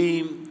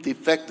deemed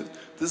defective,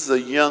 this is a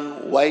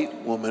young white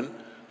woman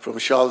from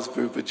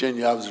Charlottesville,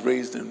 Virginia. I was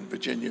raised in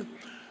Virginia.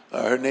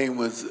 Her name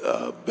was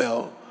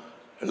Bell.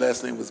 Her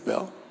last name was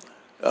Bell.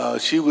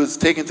 She was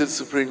taken to the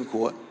Supreme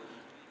Court,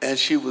 and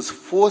she was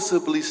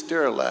forcibly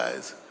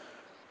sterilized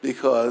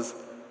because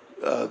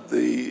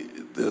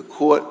the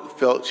court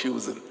felt she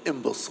was an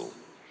imbecile.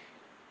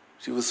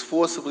 She was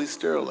forcibly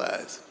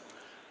sterilized.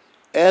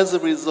 As a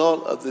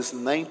result of this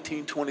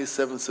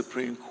 1927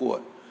 Supreme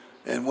Court,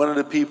 and one of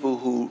the people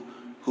who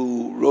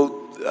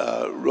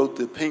wrote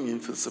the opinion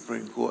for the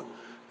Supreme Court,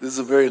 this is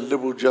a very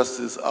liberal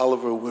justice,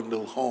 Oliver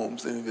Wendell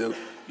Holmes. Any of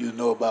you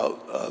know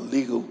about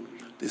legal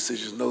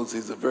decisions knows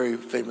he's a very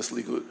famous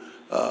legal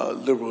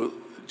liberal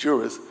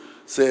jurist,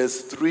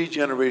 says 3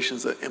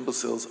 generations of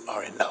imbeciles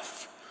are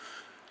enough.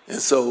 And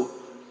so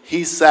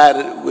he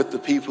sided with the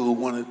people who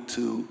wanted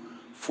to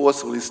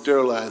forcibly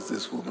sterilize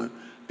this woman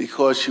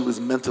because she was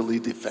mentally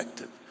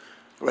defective,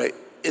 right?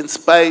 In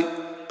spite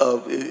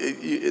of,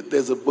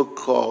 there's a book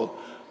called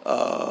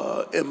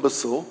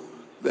Imbecile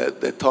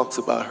that talks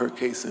about her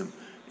case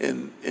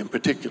in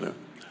particular.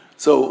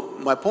 So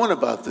my point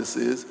about this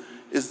is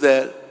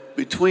that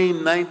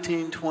between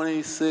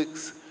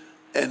 1926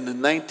 and the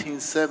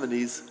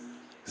 1970s,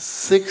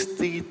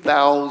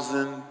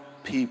 60,000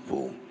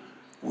 people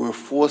were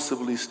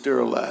forcibly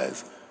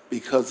sterilized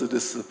because of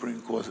this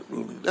Supreme Court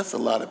ruling. That's a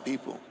lot of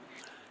people.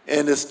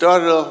 And it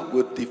started off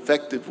with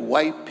defective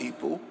white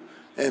people,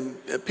 and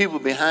people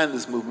behind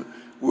this movement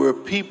were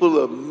people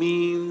of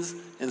means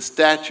and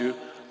stature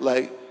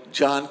like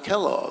John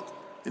Kellogg.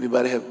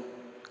 Anybody have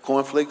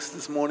cornflakes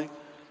this morning?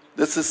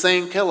 That's the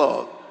same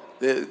Kellogg.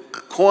 The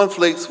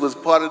cornflakes was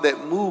part of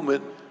that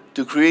movement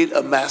to create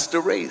a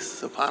master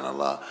race,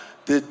 subhanAllah.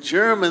 The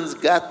Germans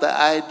got the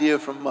idea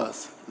from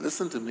us.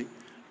 Listen to me.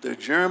 The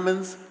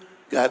Germans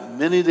got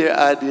many of their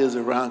ideas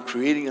around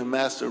creating a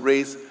master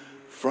race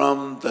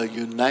from the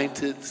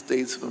United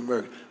States of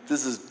America.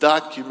 This is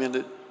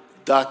documented.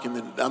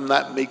 I'm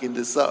not making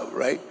this up,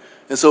 right?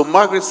 And so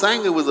Margaret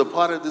Sanger was a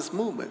part of this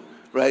movement,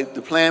 right?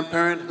 The Planned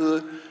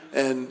Parenthood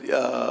and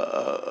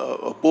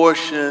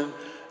abortion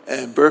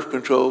and birth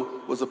control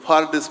was a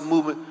part of this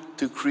movement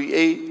to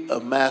create a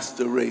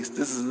master race.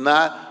 This is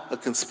not a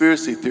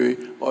conspiracy theory,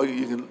 or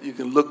you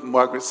can look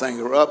Margaret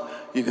Sanger up.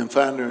 You can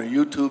find her on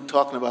YouTube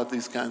talking about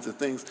these kinds of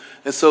things.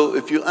 And so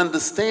if you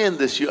understand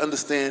this, you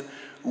understand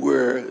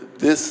where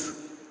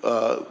this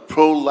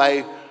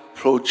pro-life,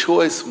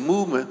 pro-choice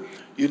movement,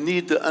 you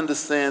need to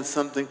understand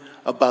something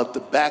about the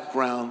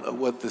background of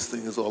what this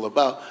thing is all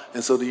about.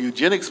 And so the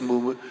eugenics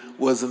movement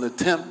was an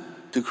attempt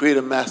to create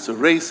a master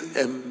race,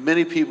 and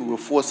many people were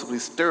forcibly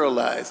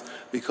sterilized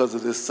because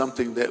of this,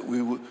 something that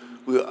we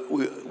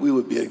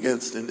would be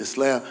against in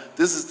Islam.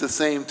 This is the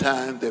same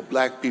time that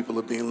black people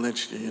are being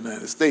lynched in the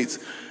United States.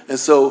 And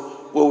so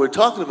what we're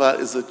talking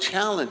about is a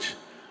challenge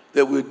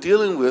that we're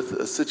dealing with,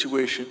 a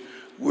situation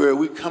where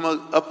we come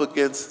up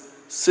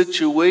against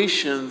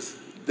situations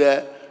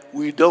that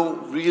we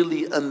don't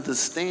really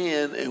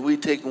understand, and we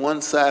take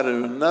one side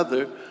or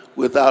another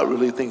without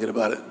really thinking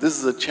about it. This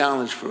is a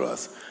challenge for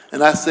us.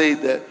 And I say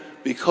that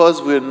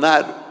because we're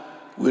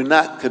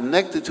not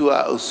connected to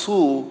our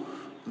usul,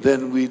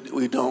 then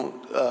we don't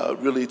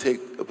really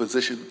take a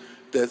position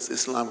that's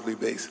Islamically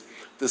based.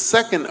 The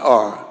second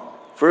R,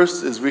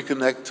 first is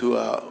reconnect to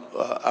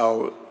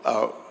our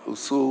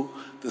usul.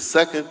 The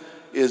second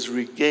is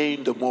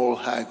regain the moral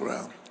high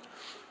ground.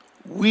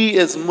 We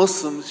as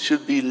Muslims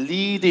should be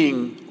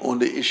leading on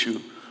the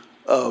issue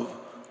of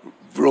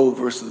Roe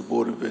versus the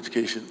Board of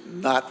Education,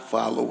 not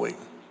following.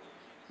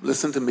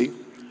 Listen to me.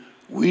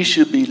 We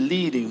should be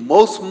leading.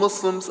 Most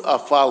Muslims are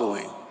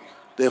following.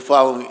 They're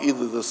following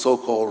either the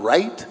so-called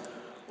right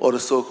or the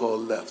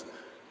so-called left.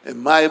 In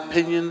my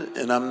opinion,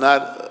 and I'm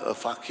not a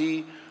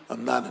faqih,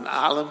 I'm not an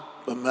alim,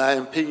 but in my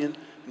opinion,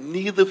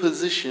 neither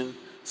position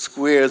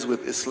squares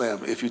with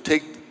Islam. If you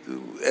take,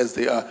 as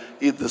they are,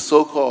 either the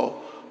so-called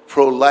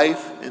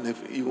pro-life, and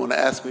if you want to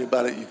ask me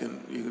about it, you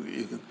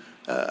can.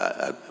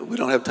 We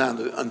don't have time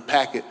to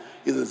unpack it.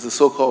 Either the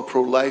so-called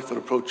pro-life or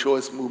the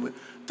pro-choice movement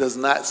does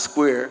not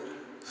square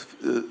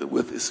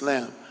with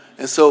Islam.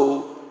 And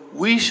so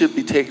we should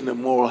be taking the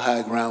moral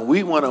high ground.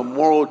 We want a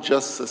moral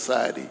just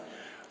society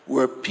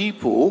where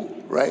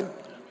people, right,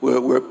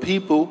 where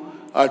people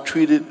are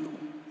treated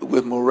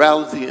with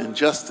morality and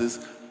justice.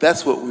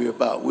 That's what we're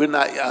about. We're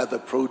not either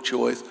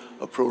pro-choice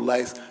or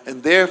pro-life,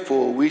 and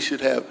therefore we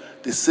should have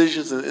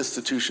decisions and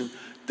institutions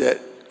that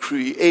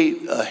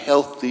create a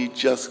healthy,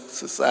 just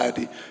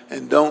society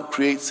and don't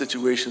create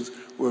situations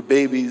where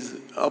babies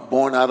are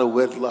born out of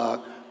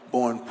wedlock,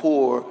 born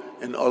poor,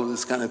 and all of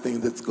this kind of thing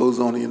that goes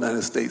on in the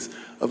United States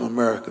of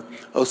America.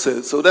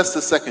 So that's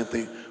the second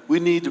thing. We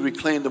need to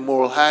reclaim the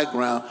moral high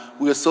ground.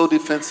 We are so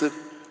defensive,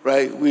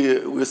 right?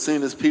 We're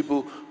seen as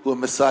people who are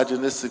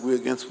misogynistic. We're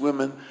against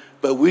women,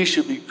 but we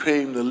should be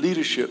claiming the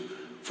leadership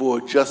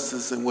for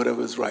justice and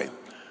whatever is right.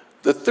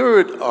 The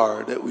third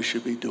R that we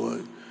should be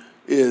doing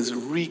is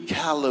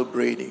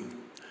recalibrating.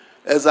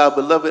 As our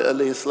beloved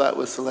alayhi salatu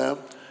wasalam,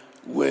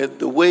 with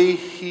the way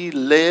he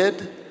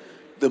led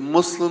the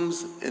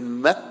Muslims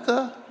in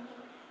Mecca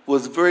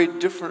was very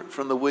different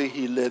from the way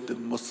he led the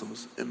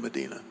Muslims in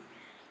Medina.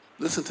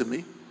 Listen to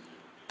me.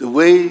 The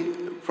way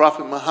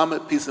Prophet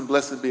Muhammad, peace and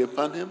blessings be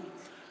upon him,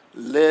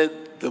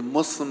 led the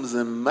Muslims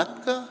in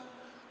Mecca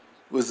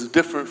was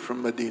different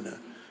from Medina.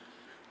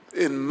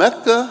 In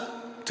Mecca,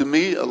 to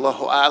me,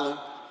 Allahu Alam,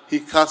 he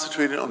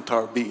concentrated on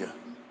tarbiyah.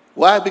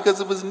 Why? Because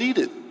it was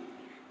needed.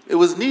 It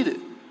was needed.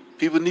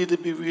 People needed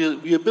to be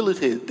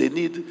rehabilitated. They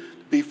needed to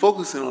be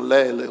focusing on La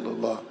ilaha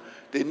illallah.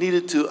 They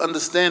needed to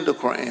understand the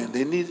Quran.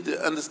 They needed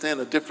to understand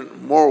a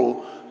different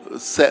moral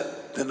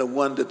set than the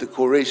one that the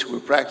Quraysh were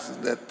practicing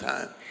at that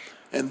time.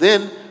 And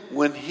then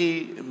when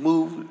he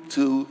moved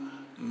to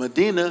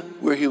Medina,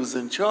 where he was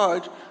in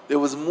charge, there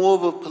was more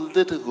of a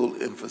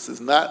political emphasis,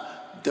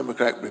 not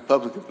Democrat,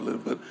 Republican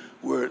political, but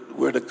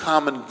where the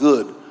common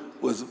good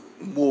was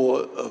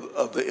more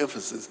of the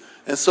emphasis.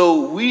 And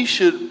so we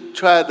should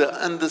try to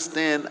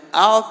understand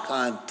our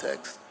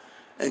context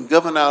and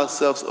govern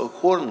ourselves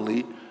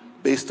accordingly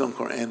based on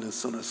Quran and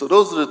Sunnah. So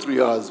those are the three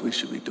R's we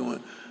should be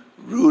doing.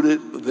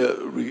 Rooted,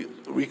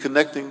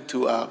 reconnecting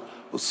to our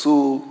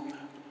usul,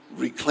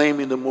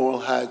 reclaiming the moral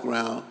high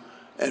ground,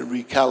 and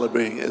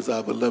recalibrating as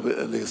our beloved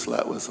alayhi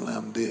salatu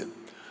wasalam did.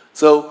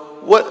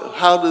 So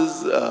how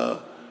does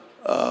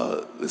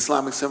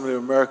Islamic Seminary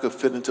of America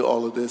fit into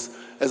all of this?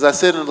 As I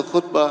said in the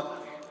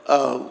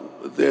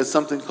khutbah, there's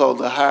something called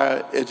the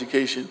Higher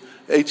Education,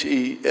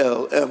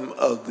 HELM,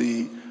 of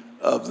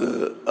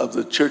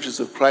the Churches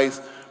of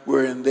Christ,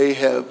 wherein they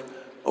have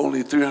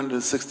only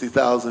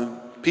 360,000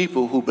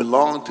 people who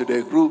belong to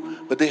their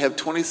group, but they have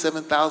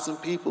 27,000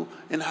 people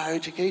in higher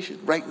education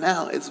right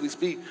now as we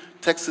speak.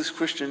 Texas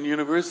Christian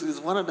University is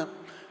one of them.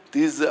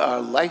 These are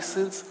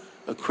licensed,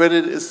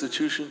 accredited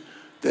institutions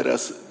that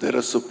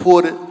are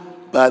supported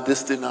by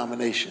this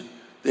denomination.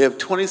 They have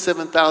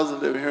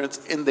 27,000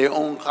 adherents in their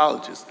own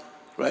colleges,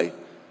 right?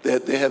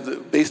 That they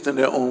have based on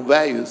their own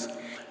values.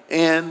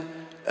 And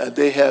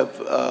they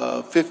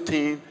have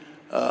 15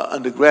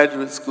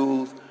 undergraduate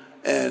schools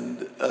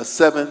and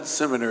 7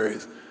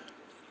 seminaries.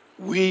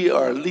 We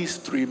are at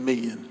least 3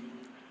 million.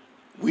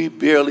 We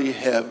barely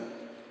have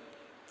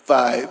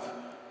 5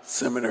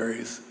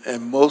 seminaries,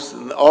 and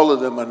all of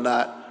them are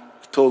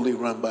not totally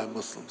run by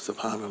Muslims,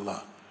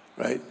 subhanAllah,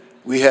 right?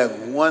 We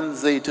have 1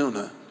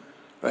 Zaytuna,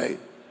 right?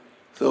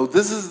 So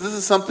this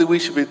is something we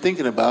should be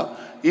thinking about.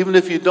 Even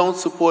if you don't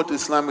support the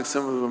Islamic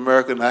Center of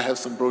America, and I have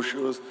some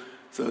brochures,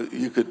 so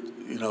you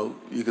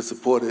could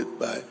support it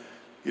by,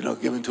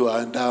 giving to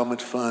our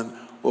endowment fund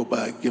or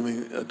by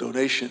giving a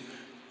donation.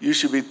 You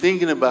should be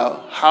thinking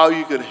about how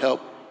you could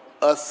help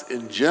us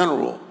in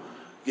general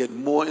get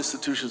more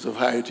institutions of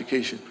higher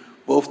education,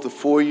 both the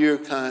 4-year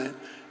kind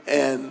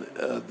and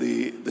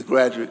the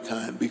graduate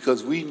kind,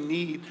 because we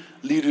need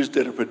leaders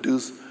that are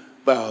produced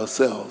by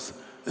ourselves.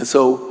 And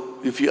so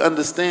if you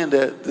understand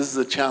that, this is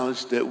a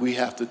challenge that we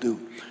have to do.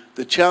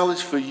 The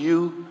challenge for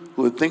you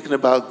who are thinking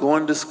about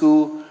going to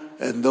school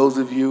and those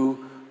of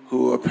you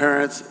who are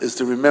parents is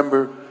to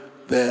remember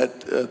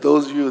that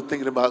those of you who are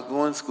thinking about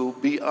going to school,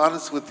 be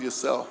honest with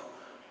yourself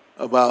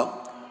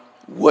about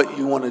what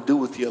you want to do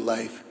with your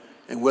life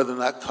and whether or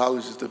not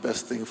college is the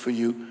best thing for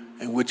you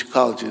and which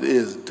college it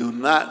is. Do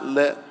not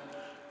let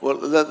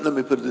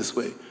me put it this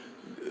way.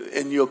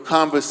 In your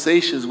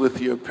conversations with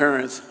your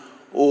parents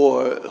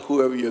or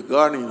whoever your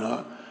guardian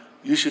are,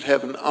 you should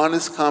have an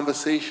honest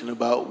conversation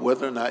about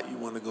whether or not you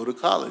want to go to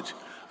college.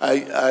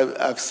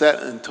 I've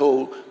sat and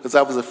told, because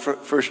I was a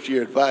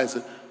first-year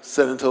advisor,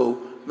 sat and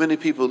told many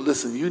people,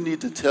 listen, you need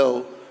to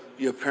tell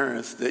your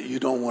parents that you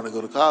don't want to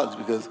go to college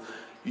because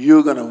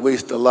you're going to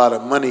waste a lot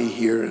of money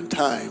here and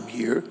time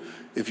here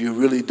if you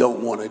really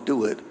don't want to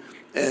do it.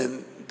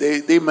 And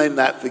they may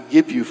not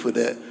forgive you for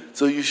that.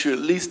 So you should at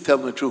least tell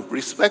them the truth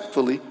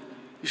respectfully.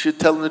 You should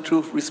tell them the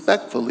truth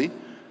respectfully,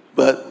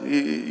 but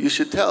you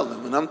should tell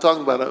them. And I'm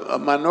talking about a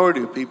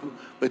minority of people,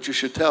 but you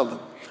should tell them.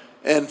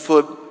 And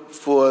for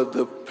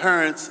the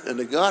parents and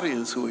the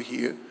guardians who are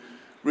here,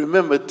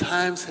 remember,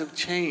 times have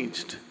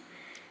changed.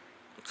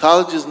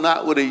 College is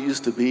not what it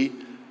used to be,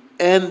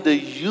 and the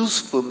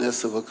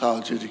usefulness of a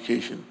college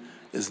education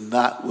is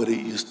not what it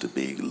used to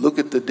be. Look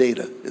at the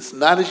data. It's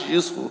not as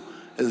useful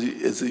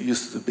as it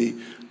used to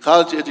be.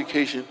 College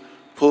education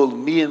pulled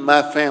me and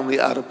my family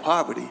out of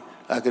poverty.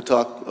 I could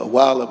talk a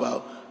while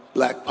about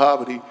black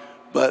poverty,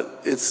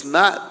 but it's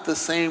not the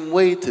same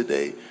way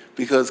today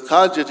because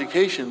college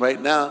education right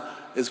now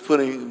is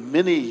putting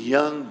many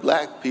young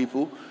black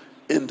people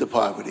into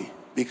poverty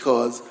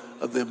because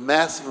of the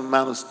massive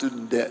amount of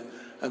student debt.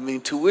 I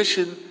mean,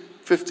 tuition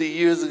 50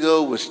 years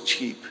ago was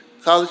cheap.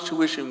 College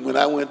tuition, when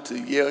I went to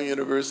Yale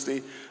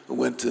University, I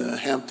went to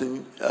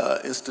Hampton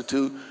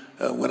Institute,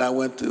 when I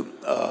went to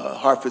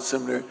Hartford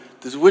Seminary,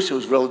 the tuition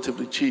was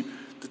relatively cheap.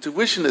 The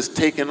tuition has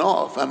taken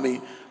off. I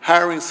mean,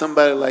 hiring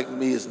somebody like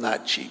me is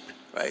not cheap,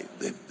 right?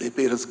 They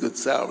paid us good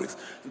salaries.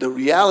 The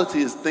reality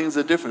is things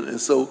are different. And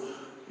so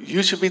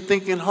you should be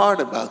thinking hard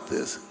about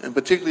this, and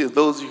particularly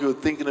those of you who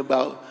are thinking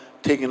about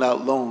taking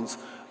out loans.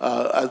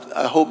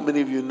 I hope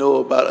many of you know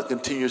about A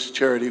Continuous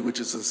Charity, which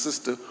is a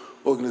sister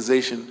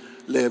organization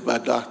led by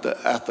Dr.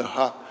 Arthur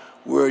Hawk,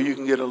 where you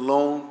can get a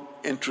loan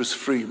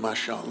interest-free,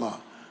 mashallah,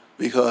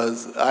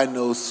 because I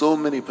know so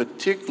many,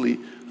 particularly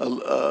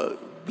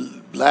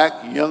black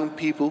young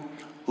people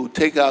who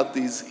take out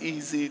these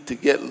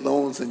easy-to-get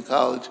loans in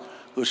college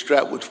who are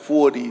strapped with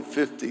 $40,000,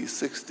 $50,000,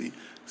 $60,000,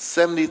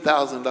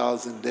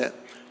 $70,000 in debt.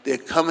 They're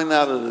coming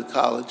out of the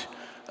college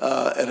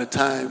at a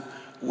time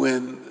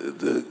when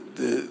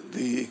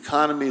the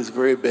economy is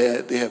very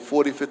bad. They have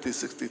 $40,000,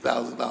 $50,000,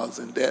 $60,000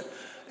 in debt.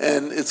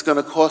 And it's going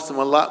to cost them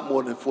a lot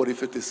more than $40,000,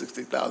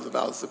 $50,000,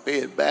 $60,000 to pay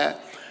it back.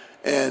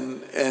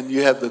 And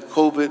you have the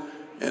COVID,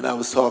 and I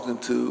was talking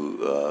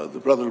to the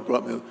brother who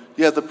brought me up.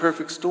 You have the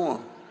perfect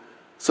storm.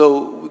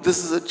 So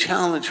this is a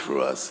challenge for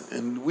us.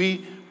 And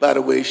we, by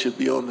the way, should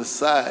be on the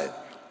side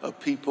of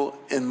people,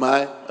 in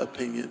my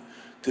opinion,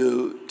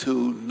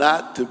 to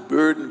not to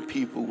burden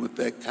people with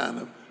that kind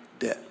of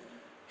debt.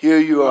 Here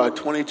you are,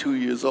 22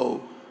 years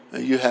old,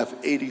 and you have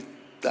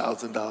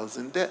 $80,000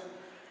 in debt.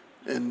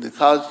 And the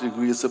college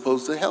degree is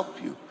supposed to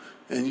help you.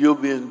 And you'll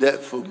be in debt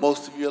for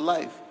most of your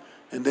life.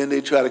 And then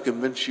they try to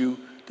convince you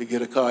to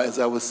get a car. As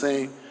I was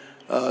saying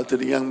to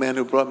the young man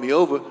who brought me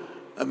over,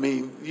 I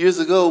mean, years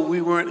ago,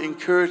 we weren't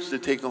encouraged to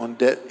take on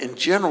debt in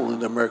general in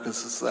the American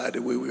society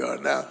where we are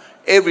now.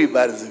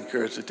 Everybody's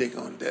encouraged to take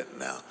on debt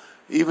now,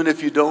 even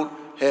if you don't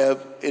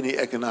have any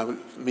economic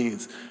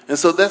means. And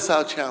so that's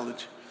our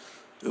challenge.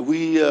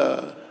 We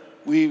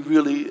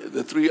really,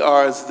 the 3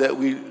 R's that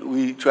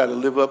we try to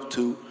live up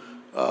to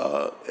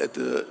at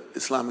the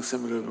Islamic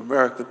Seminary of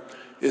America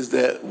is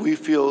that we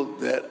feel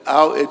that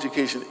our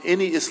education,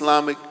 any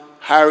Islamic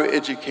higher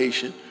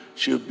education,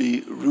 should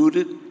be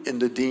rooted in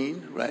the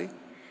deen, right?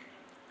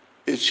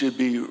 It should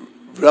be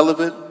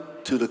relevant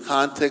to the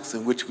context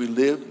in which we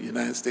live, the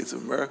United States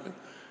of America,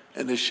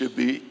 and it should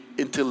be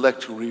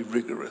intellectually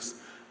rigorous.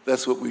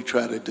 That's what we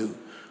try to do.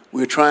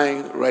 We're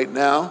trying right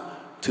now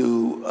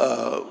to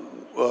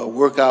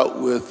work out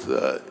with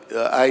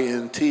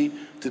INT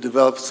to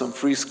develop some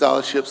free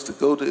scholarships to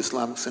go to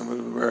Islamic Center of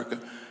America,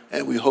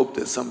 and we hope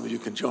that some of you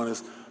can join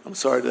us. I'm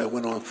sorry that I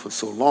went on for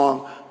so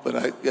long, but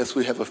I guess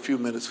we have a few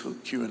minutes for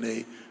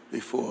Q&A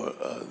before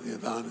the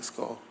Adhan is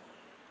called.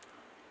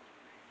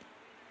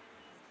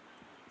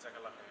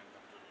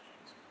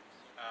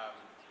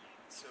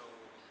 So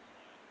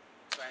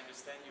I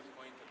understand your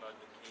point about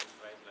the case,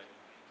 right? Like,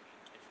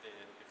 if a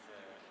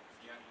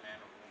young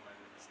man or woman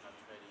is not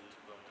ready to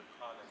go to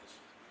college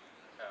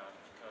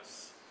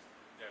because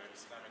their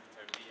Islamic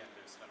tarbiyah and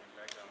their Islamic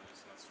background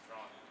is not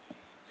strong,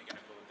 they're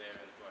going to go there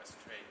and go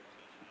astray.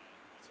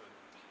 So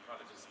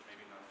college is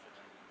maybe not for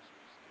them.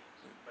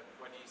 But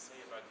what do you say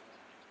about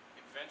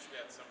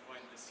eventually at some point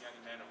this young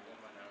man or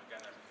woman are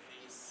going to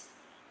face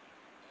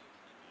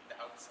the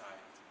outside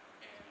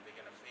and they're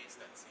going to face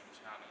that same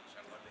challenge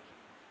and what they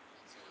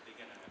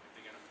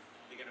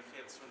they're gonna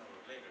fail sooner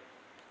or later?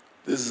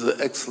 This is an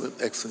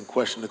excellent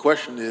question. The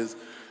question is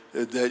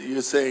that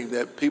you're saying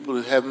that people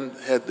who haven't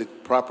had the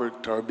proper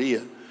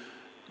tarbiyah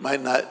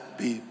might not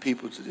be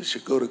people that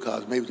should go to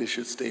college. Maybe they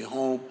should stay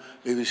home.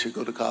 Maybe they should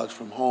go to college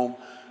from home.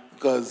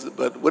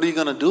 But what are you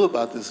going to do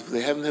about this? If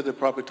they haven't had the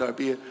proper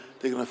tarbiyah,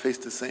 they're going to face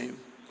the same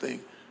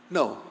thing.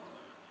 No.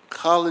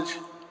 College,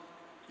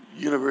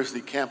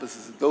 university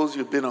campuses, those who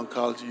have been on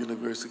college or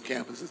university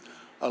campuses,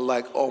 are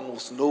like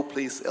almost no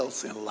place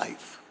else in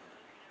life.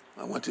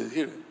 I want you to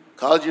hear it.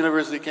 College,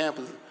 university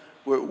campuses,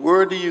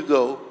 where do you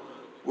go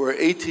where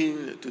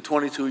 18 to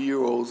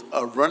 22-year-olds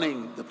are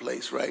running the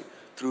place, right?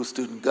 Through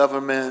student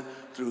government,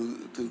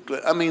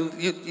 I mean,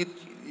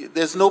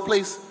 there's no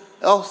place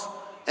else.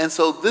 And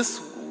so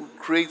this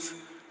creates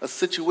a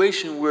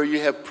situation where you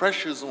have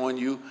pressures on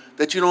you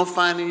that you don't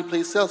find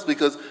anyplace else,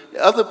 because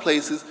other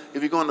places,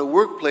 if you go in the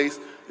workplace,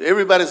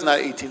 everybody's not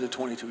 18 to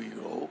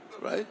 22-year-old,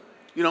 right?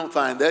 You don't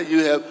find that. You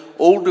have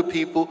older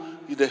people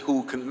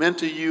who can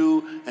mentor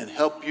you and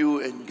help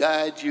you and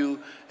guide you,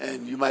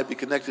 and you might be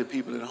connected to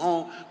people at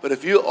home. But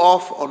if you're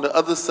off on the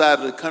other side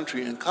of the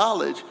country in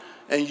college,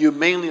 and you're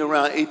mainly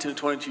around 18 to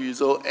 22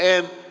 years old,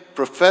 and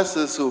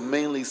professors who are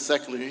mainly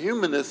secular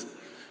humanists,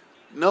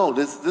 no,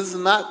 this is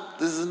not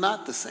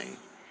the same.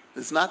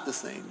 It's not the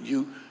same.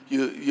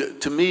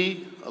 To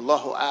me,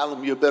 Allahu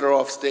Alam, you're better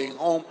off staying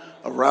home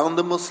around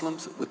the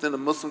Muslims, within a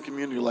Muslim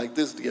community like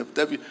this.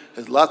 DFW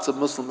has lots of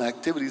Muslim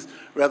activities,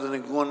 rather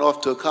than going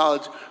off to a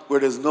college where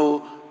there's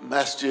no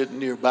masjid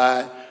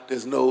nearby,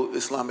 there's no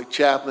Islamic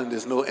chaplain,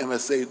 there's no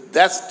MSA.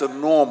 That's the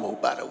normal,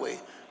 by the way.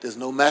 There's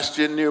no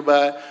masjid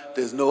nearby,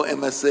 there's no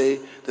MSA,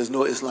 there's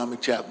no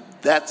Islamic chaplain.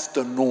 That's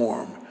the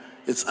norm.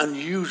 It's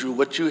unusual.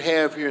 What you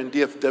have here in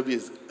DFW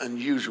is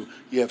unusual.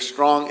 You have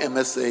strong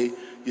MSA,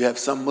 you have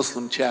some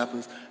Muslim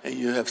chaplains, and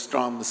you have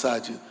strong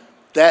masajid.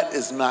 That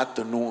is not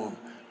the norm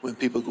when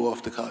people go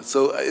off to college.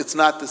 So it's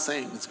not the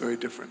same. It's very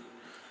different.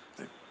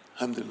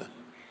 Alhamdulillah.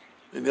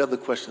 Any other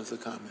questions or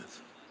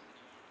comments?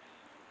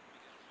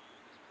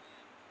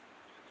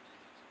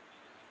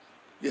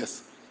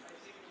 Yes. I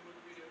think it would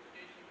be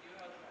repetition. You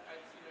have an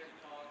excellent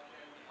talk,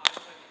 and I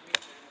can admit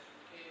that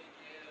came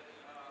here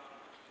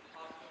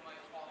after my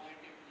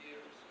formative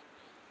years,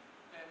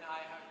 and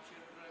I have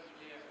children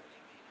here,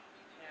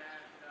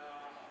 and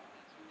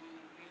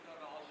you hit on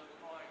all the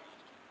points.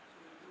 So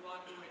if you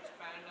want to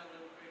expand a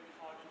little bit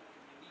how to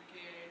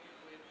communicate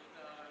with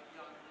the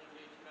young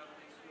generation of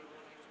this, your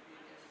own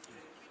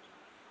experiences,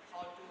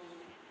 how to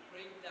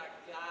bring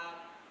that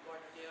gap,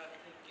 what they are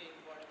thinking,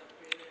 what the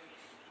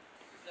parents,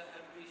 the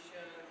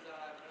ambitions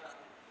are,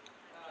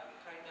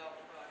 kind of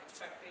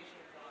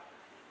expectations are.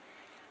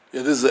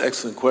 Yeah, this is an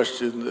excellent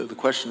question. The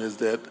question is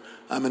that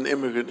I'm an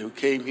immigrant who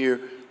came here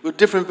with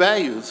different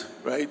values,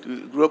 right?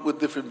 You grew up with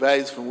different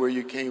values from where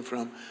you came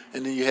from,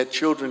 and then you had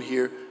children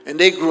here, and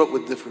they grew up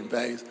with different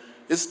values.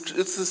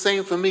 It's the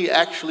same for me,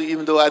 actually,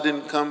 even though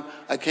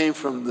I came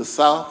from the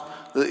South.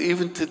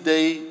 Even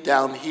today,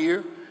 down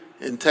here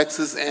in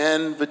Texas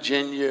and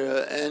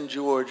Virginia and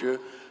Georgia,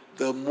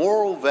 the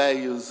moral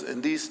values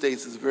in these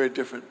states is very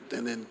different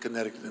than in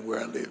Connecticut and where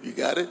I live. You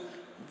got it?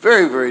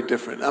 Very, very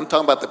different. I'm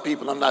talking about the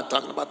people. I'm not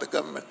talking about the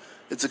government.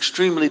 It's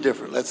extremely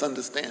different. Let's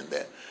understand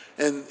that.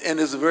 And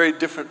it's very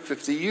different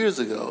 50 years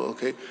ago,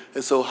 okay?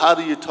 And so how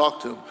do you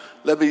talk to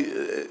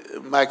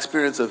them? My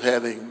experience of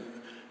having,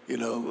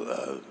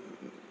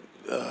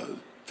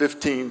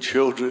 15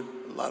 children,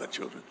 a lot of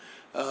children,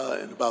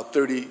 and about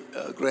 30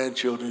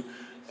 grandchildren.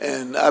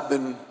 And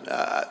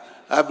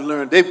I've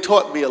learned, they've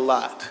taught me a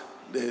lot.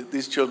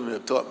 These children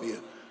have taught me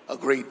a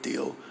great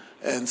deal.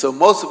 And so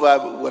most of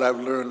what I've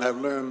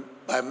learned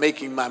by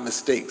making my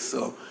mistakes.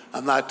 So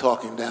I'm not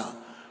talking down.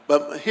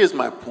 But here's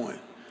my point,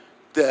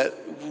 that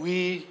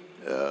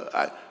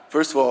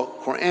first of all,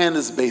 Quran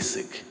is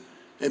basic.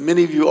 And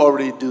many of you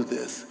already do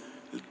this.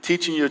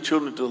 Teaching your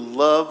children to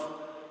love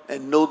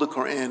and know the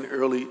Quran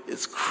early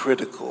is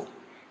critical,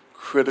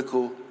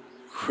 critical,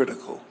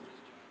 critical.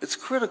 It's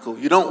critical.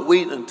 You don't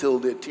wait until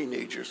they're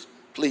teenagers,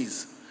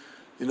 please.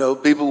 You know,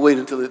 people wait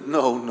until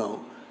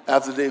no.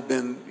 After they've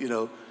been,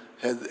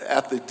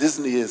 after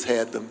Disney has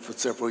had them for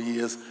several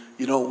years,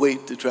 you don't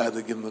wait to try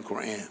to give them the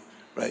Quran,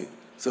 right?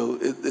 So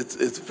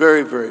it's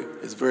very,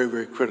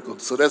 very critical.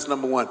 So that's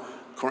number one.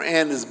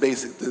 Quran is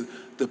basic.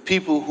 The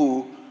people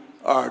who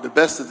are the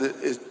best at it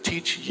is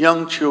teach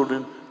young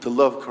children to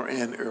love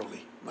Quran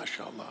early,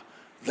 mashallah.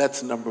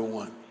 That's number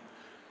one.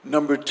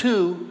 Number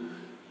two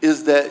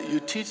is that you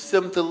teach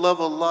them to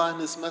love Allah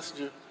and His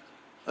Messenger,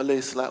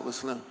 alayhi salatu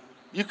wasalam.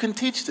 You can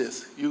teach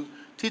this. You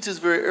teach this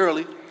very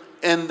early,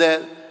 and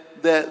that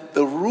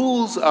the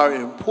rules are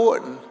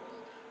important,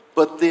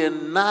 but they're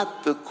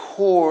not the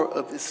core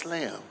of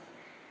Islam.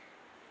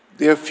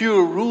 There are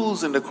fewer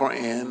rules in the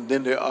Quran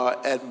than there are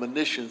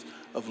admonitions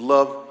of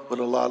love, what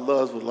Allah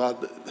loves, what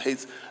Allah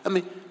hates. I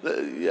mean,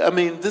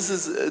 this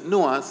is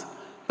nuance,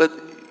 but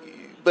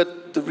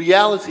the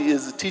reality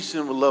is to teach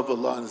them to love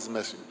Allah and His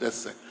Messenger. That's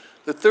the second.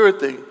 The third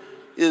thing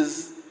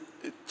is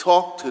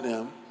talk to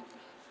them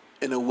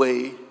in a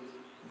way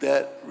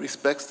that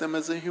respects them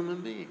as a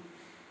human being.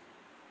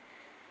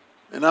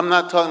 And I'm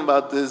not talking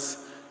about this,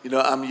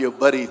 I'm your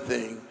buddy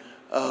thing.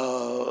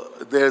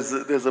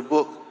 There's a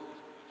book,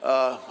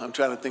 I'm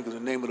trying to think of the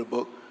name of the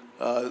book,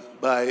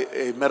 by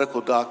a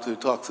medical doctor who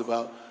talks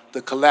about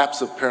the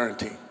collapse of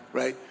parenting,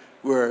 right?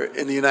 Where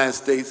in the United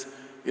States,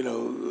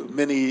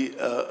 many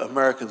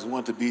Americans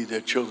want to be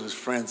their children's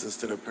friends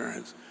instead of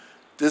parents.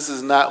 This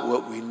is not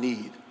what we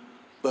need.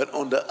 But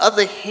on the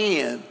other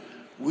hand,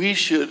 we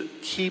should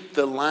keep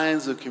the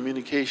lines of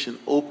communication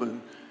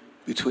open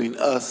between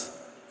us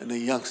and the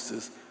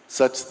youngsters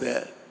such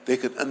that they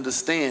could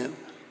understand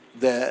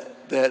that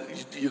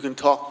you can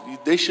talk,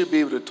 they should be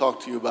able to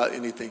talk to you about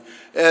anything.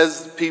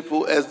 As the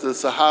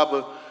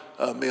Sahaba,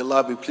 may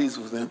Allah be pleased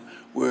with them,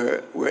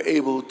 were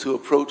able to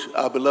approach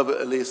our beloved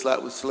alayhi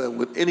salatu wasalam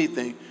with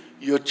anything,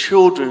 your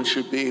children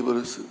should be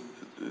able to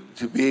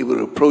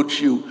approach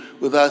you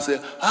without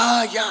saying,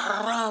 ya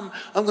haram,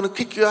 I'm going to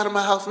kick you out of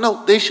my house.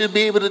 No, they should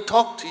be able to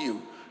talk to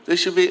you. They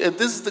should be, and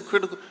this is the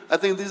critical, I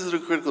think these are the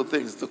critical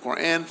things. The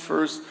Quran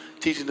first,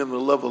 teaching them to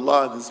love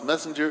Allah and His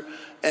Messenger,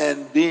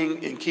 and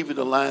being and keeping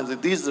the lines. And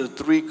these are the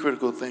three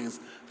critical things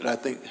that I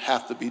think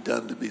have to be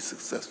done to be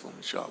successful,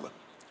 inshallah.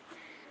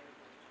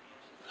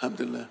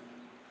 Alhamdulillah.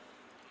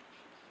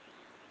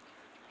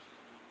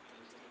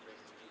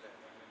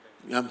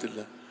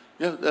 Alhamdulillah.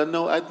 Yeah,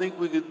 no, I think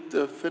we could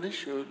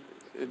finish and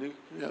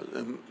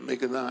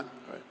make it on.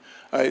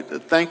 All right.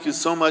 Thank you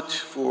so much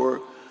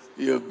for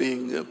your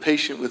being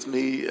patient with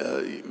me.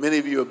 Many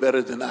of you are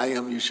better than I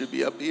am. You should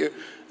be up here.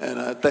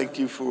 And thank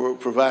you for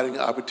providing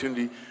an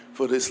opportunity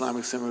for the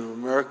Islamic Seminary of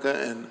America.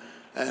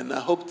 And I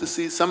hope to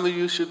see some of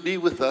you should be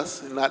with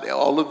us. Not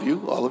all of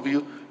you. All of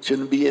you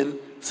shouldn't be in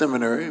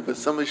seminary, but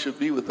some of you should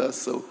be with us.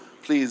 So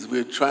please,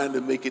 we're trying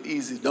to make it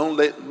easy. Don't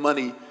let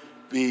money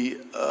be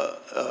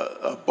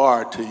a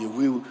bar to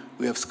you.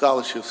 We have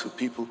scholarships for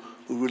people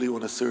who really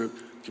want to serve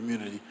the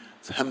community.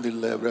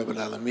 Alhamdulillah Rabbil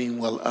Alameen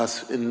wal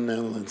asr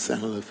innal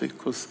insana lafi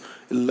khusr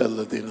illa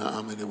alladhina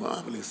amanu wa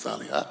amilu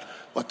salihat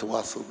wa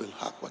tawasaw bil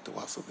haqq wa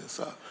tawasaw bis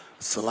sabr.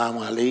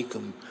 Assalamu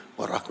alaikum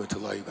wa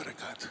rahmatullahi wa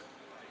barakatuh.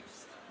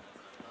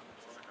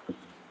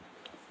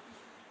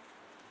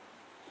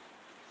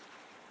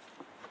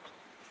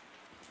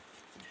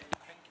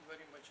 Thank you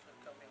very much for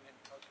coming and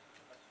talking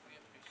to us. We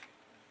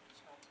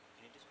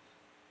appreciate it.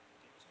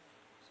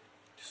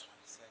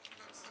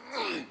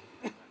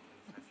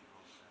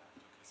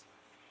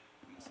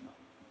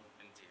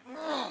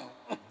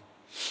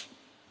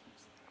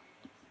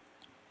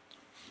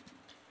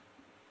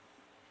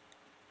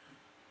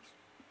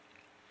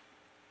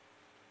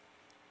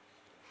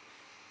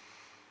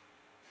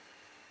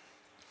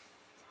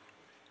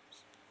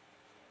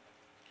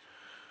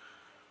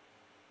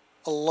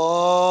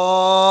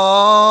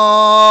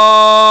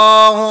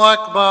 Allahu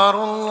Akbar,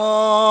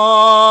 Allahu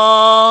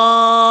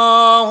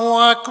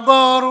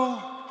Akbar.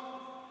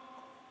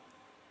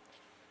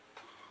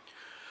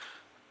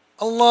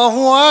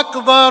 Allahu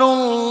Akbar,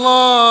 Allahu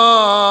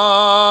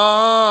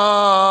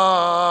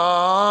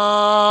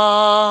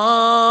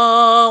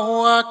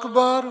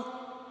Akbar.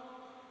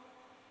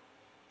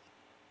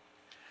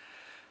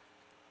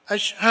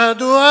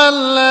 Ashhadu an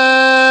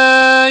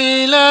la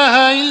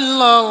ilaha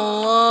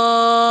illallah.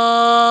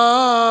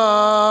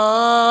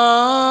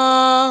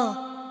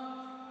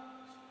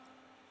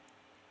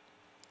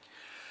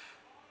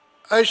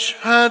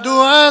 أشهد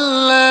أن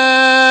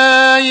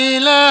لا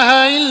إله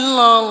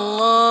إلا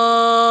الله.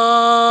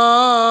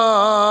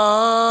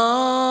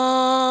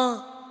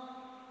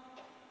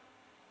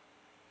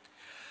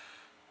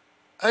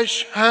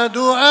 أشهد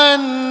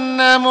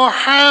أن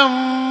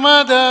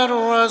محمدًا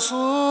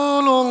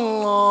رسول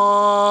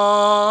الله.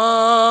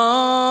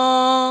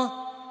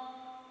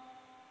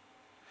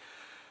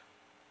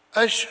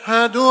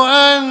 أشهد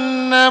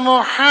أن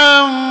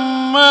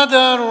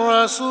محمدًا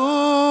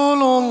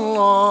رسول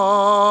الله.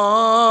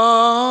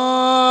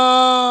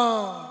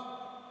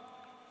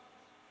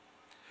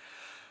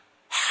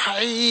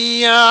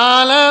 حي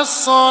على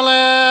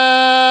الصلاة.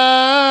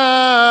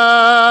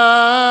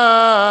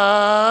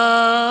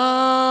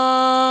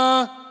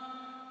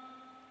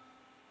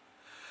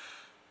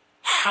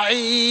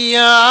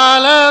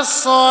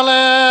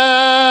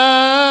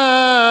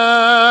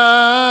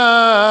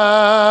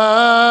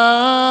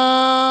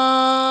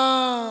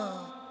 الصلاة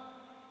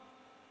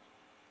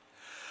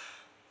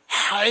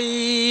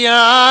حي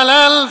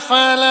على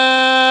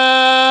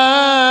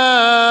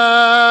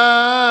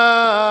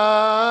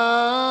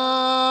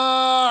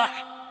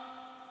الفلاح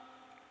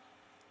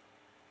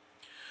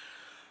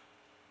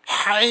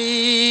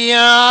حي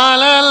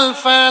على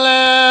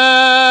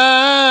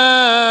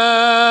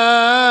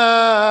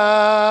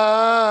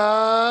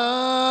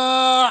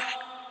الفلاح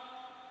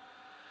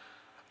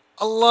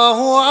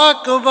الله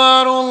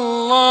أكبر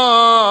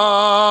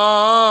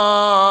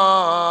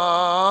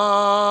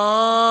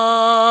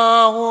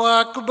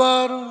الله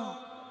أكبر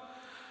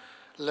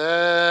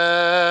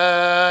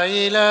لا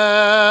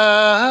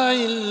إله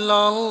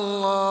إلا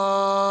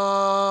الله